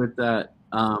totally agree with that.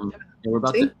 We're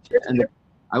about to end.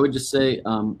 I would just say,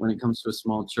 when it comes to a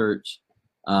small church,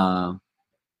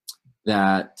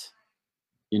 that,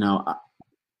 you know,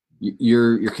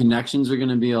 your connections are going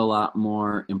to be a lot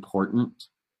more important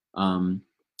in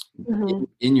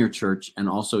your church, and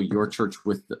also your church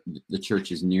with the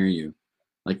churches near you.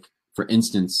 Like, for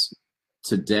instance,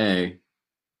 today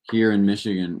here in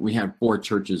Michigan, we had 4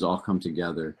 churches all come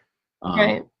together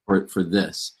for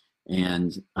this.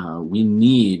 And we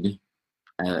need,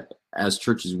 as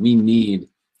churches, we need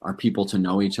our people to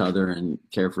know each other and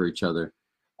care for each other.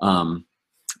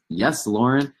 Yes,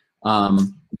 Lauren.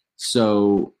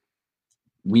 So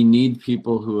we need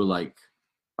people who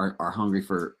are hungry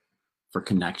for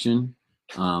connection.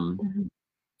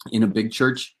 In a big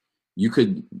church, you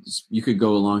could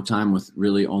go a long time with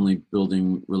really only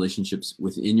building relationships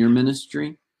within your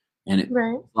ministry, and it's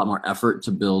a lot more effort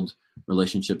to build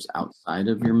relationships outside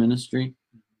of your ministry.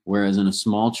 Whereas in a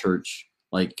small church,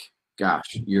 like,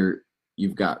 gosh,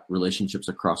 you've got relationships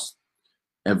across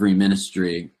every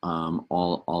ministry,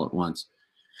 all at once.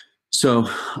 So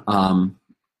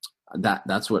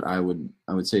that's what I would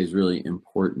say is really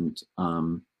important.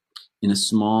 In a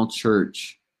small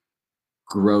church,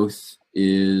 growth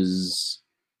is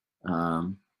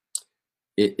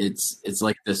it's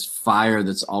like this fire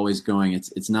that's always going.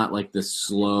 It's not like this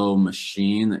slow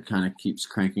machine that kind of keeps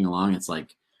cranking along. It's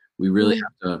like we really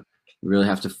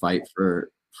have to fight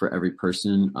for every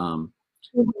person.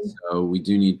 So we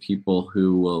do need people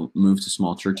who will move to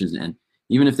small churches, and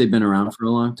even if they've been around for a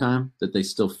long time, that they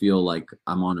still feel like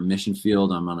I'm on a mission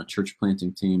field, I'm on a church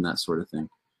planting team, that sort of thing.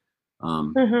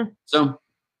 So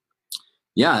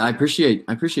yeah, I appreciate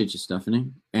you,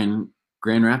 Stephanie. And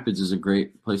Grand Rapids is a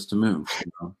great place to move.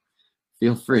 So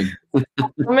feel free.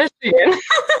 Michigan.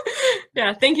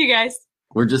 Yeah, thank you guys.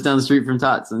 We're just down the street from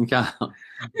Tots and Kyle.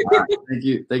 Thank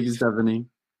you, Stephanie.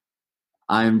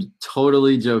 I'm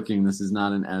totally joking. This is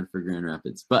not an ad for Grand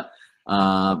Rapids, but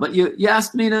you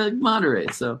asked me to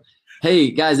moderate. So,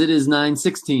 hey guys, it is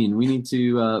 9:16. We need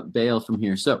to bail from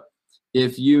here. So,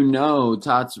 if you know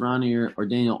Tots, Ronnie, or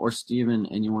Daniel, or Steven,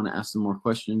 and you want to ask them more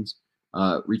questions,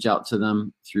 reach out to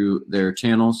them through their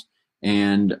channels,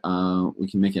 and we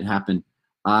can make it happen.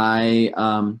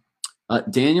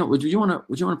 Daniel, would you want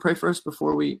to pray for us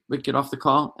before we get off the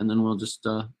call, and then we'll just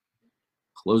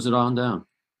close it on down.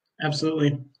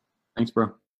 Absolutely. Thanks, bro.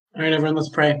 All right, everyone, let's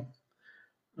pray.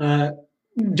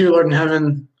 Dear Lord in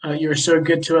heaven, you are so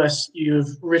good to us.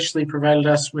 You've richly provided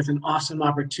us with an awesome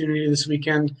opportunity this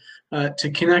weekend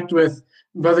to connect with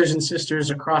brothers and sisters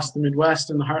across the Midwest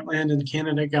and the Heartland and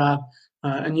Canada, God.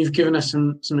 And you've given us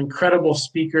some incredible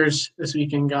speakers this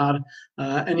weekend, God.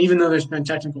 And even though there's been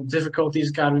technical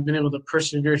difficulties, God, we've been able to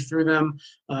persevere through them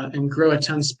and grow a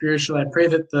ton spiritually. I pray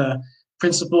that the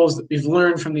principles that we've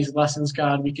learned from these lessons,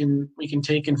 God, we can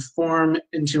take and form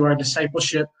into our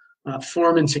discipleship,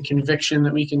 form into conviction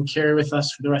that we can carry with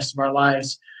us for the rest of our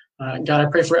lives. God, I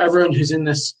pray for everyone who's in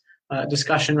this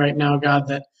discussion right now, God,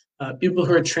 that people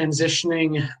who are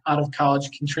transitioning out of college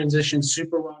can transition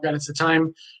super well. God, it's a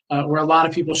time where a lot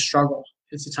of people struggle.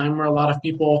 It's a time where a lot of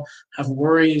people have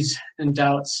worries and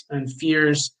doubts and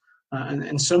fears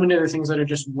and so many other things that are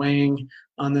just weighing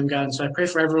on them, God. And so I pray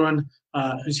for everyone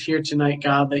who's here tonight,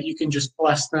 God, that you can just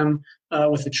bless them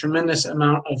with a tremendous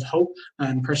amount of hope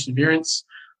and perseverance.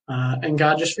 And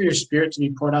God, just for your spirit to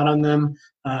be poured out on them,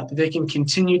 that they can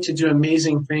continue to do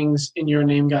amazing things in your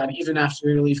name, God, even after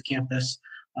they leave campus.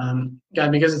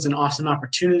 God, because it's an awesome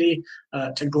opportunity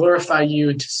to glorify you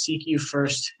and to seek you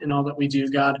first in all that we do,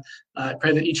 God. I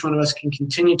pray that each one of us can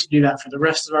continue to do that for the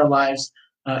rest of our lives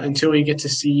until we get to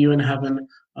see you in heaven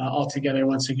all together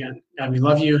once again. God, we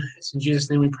love you. It's in Jesus'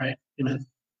 name we pray. Amen.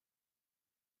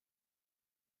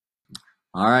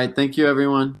 All right. Thank you,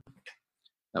 everyone.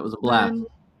 That was a blast.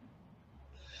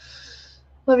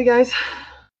 Love you guys.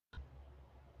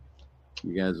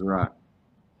 You guys rock.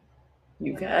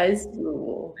 You guys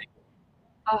rule.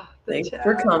 Oh, thanks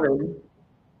for coming.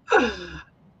 Shout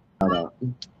out.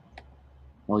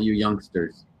 All you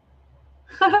youngsters.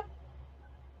 All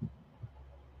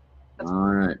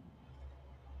right.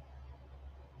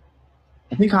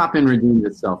 I think Hopin redeemed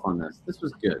itself on this. This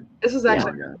was good. This was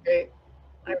actually great.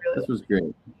 This was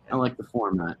great. I like the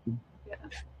format. Yeah.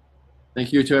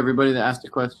 Thank you to everybody that asked a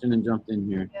question and jumped in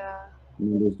here. Yeah.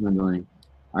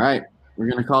 All right. We're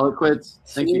going to call it quits.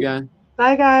 Thank you, guys.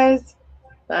 Bye, guys.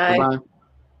 Bye. Bye-bye.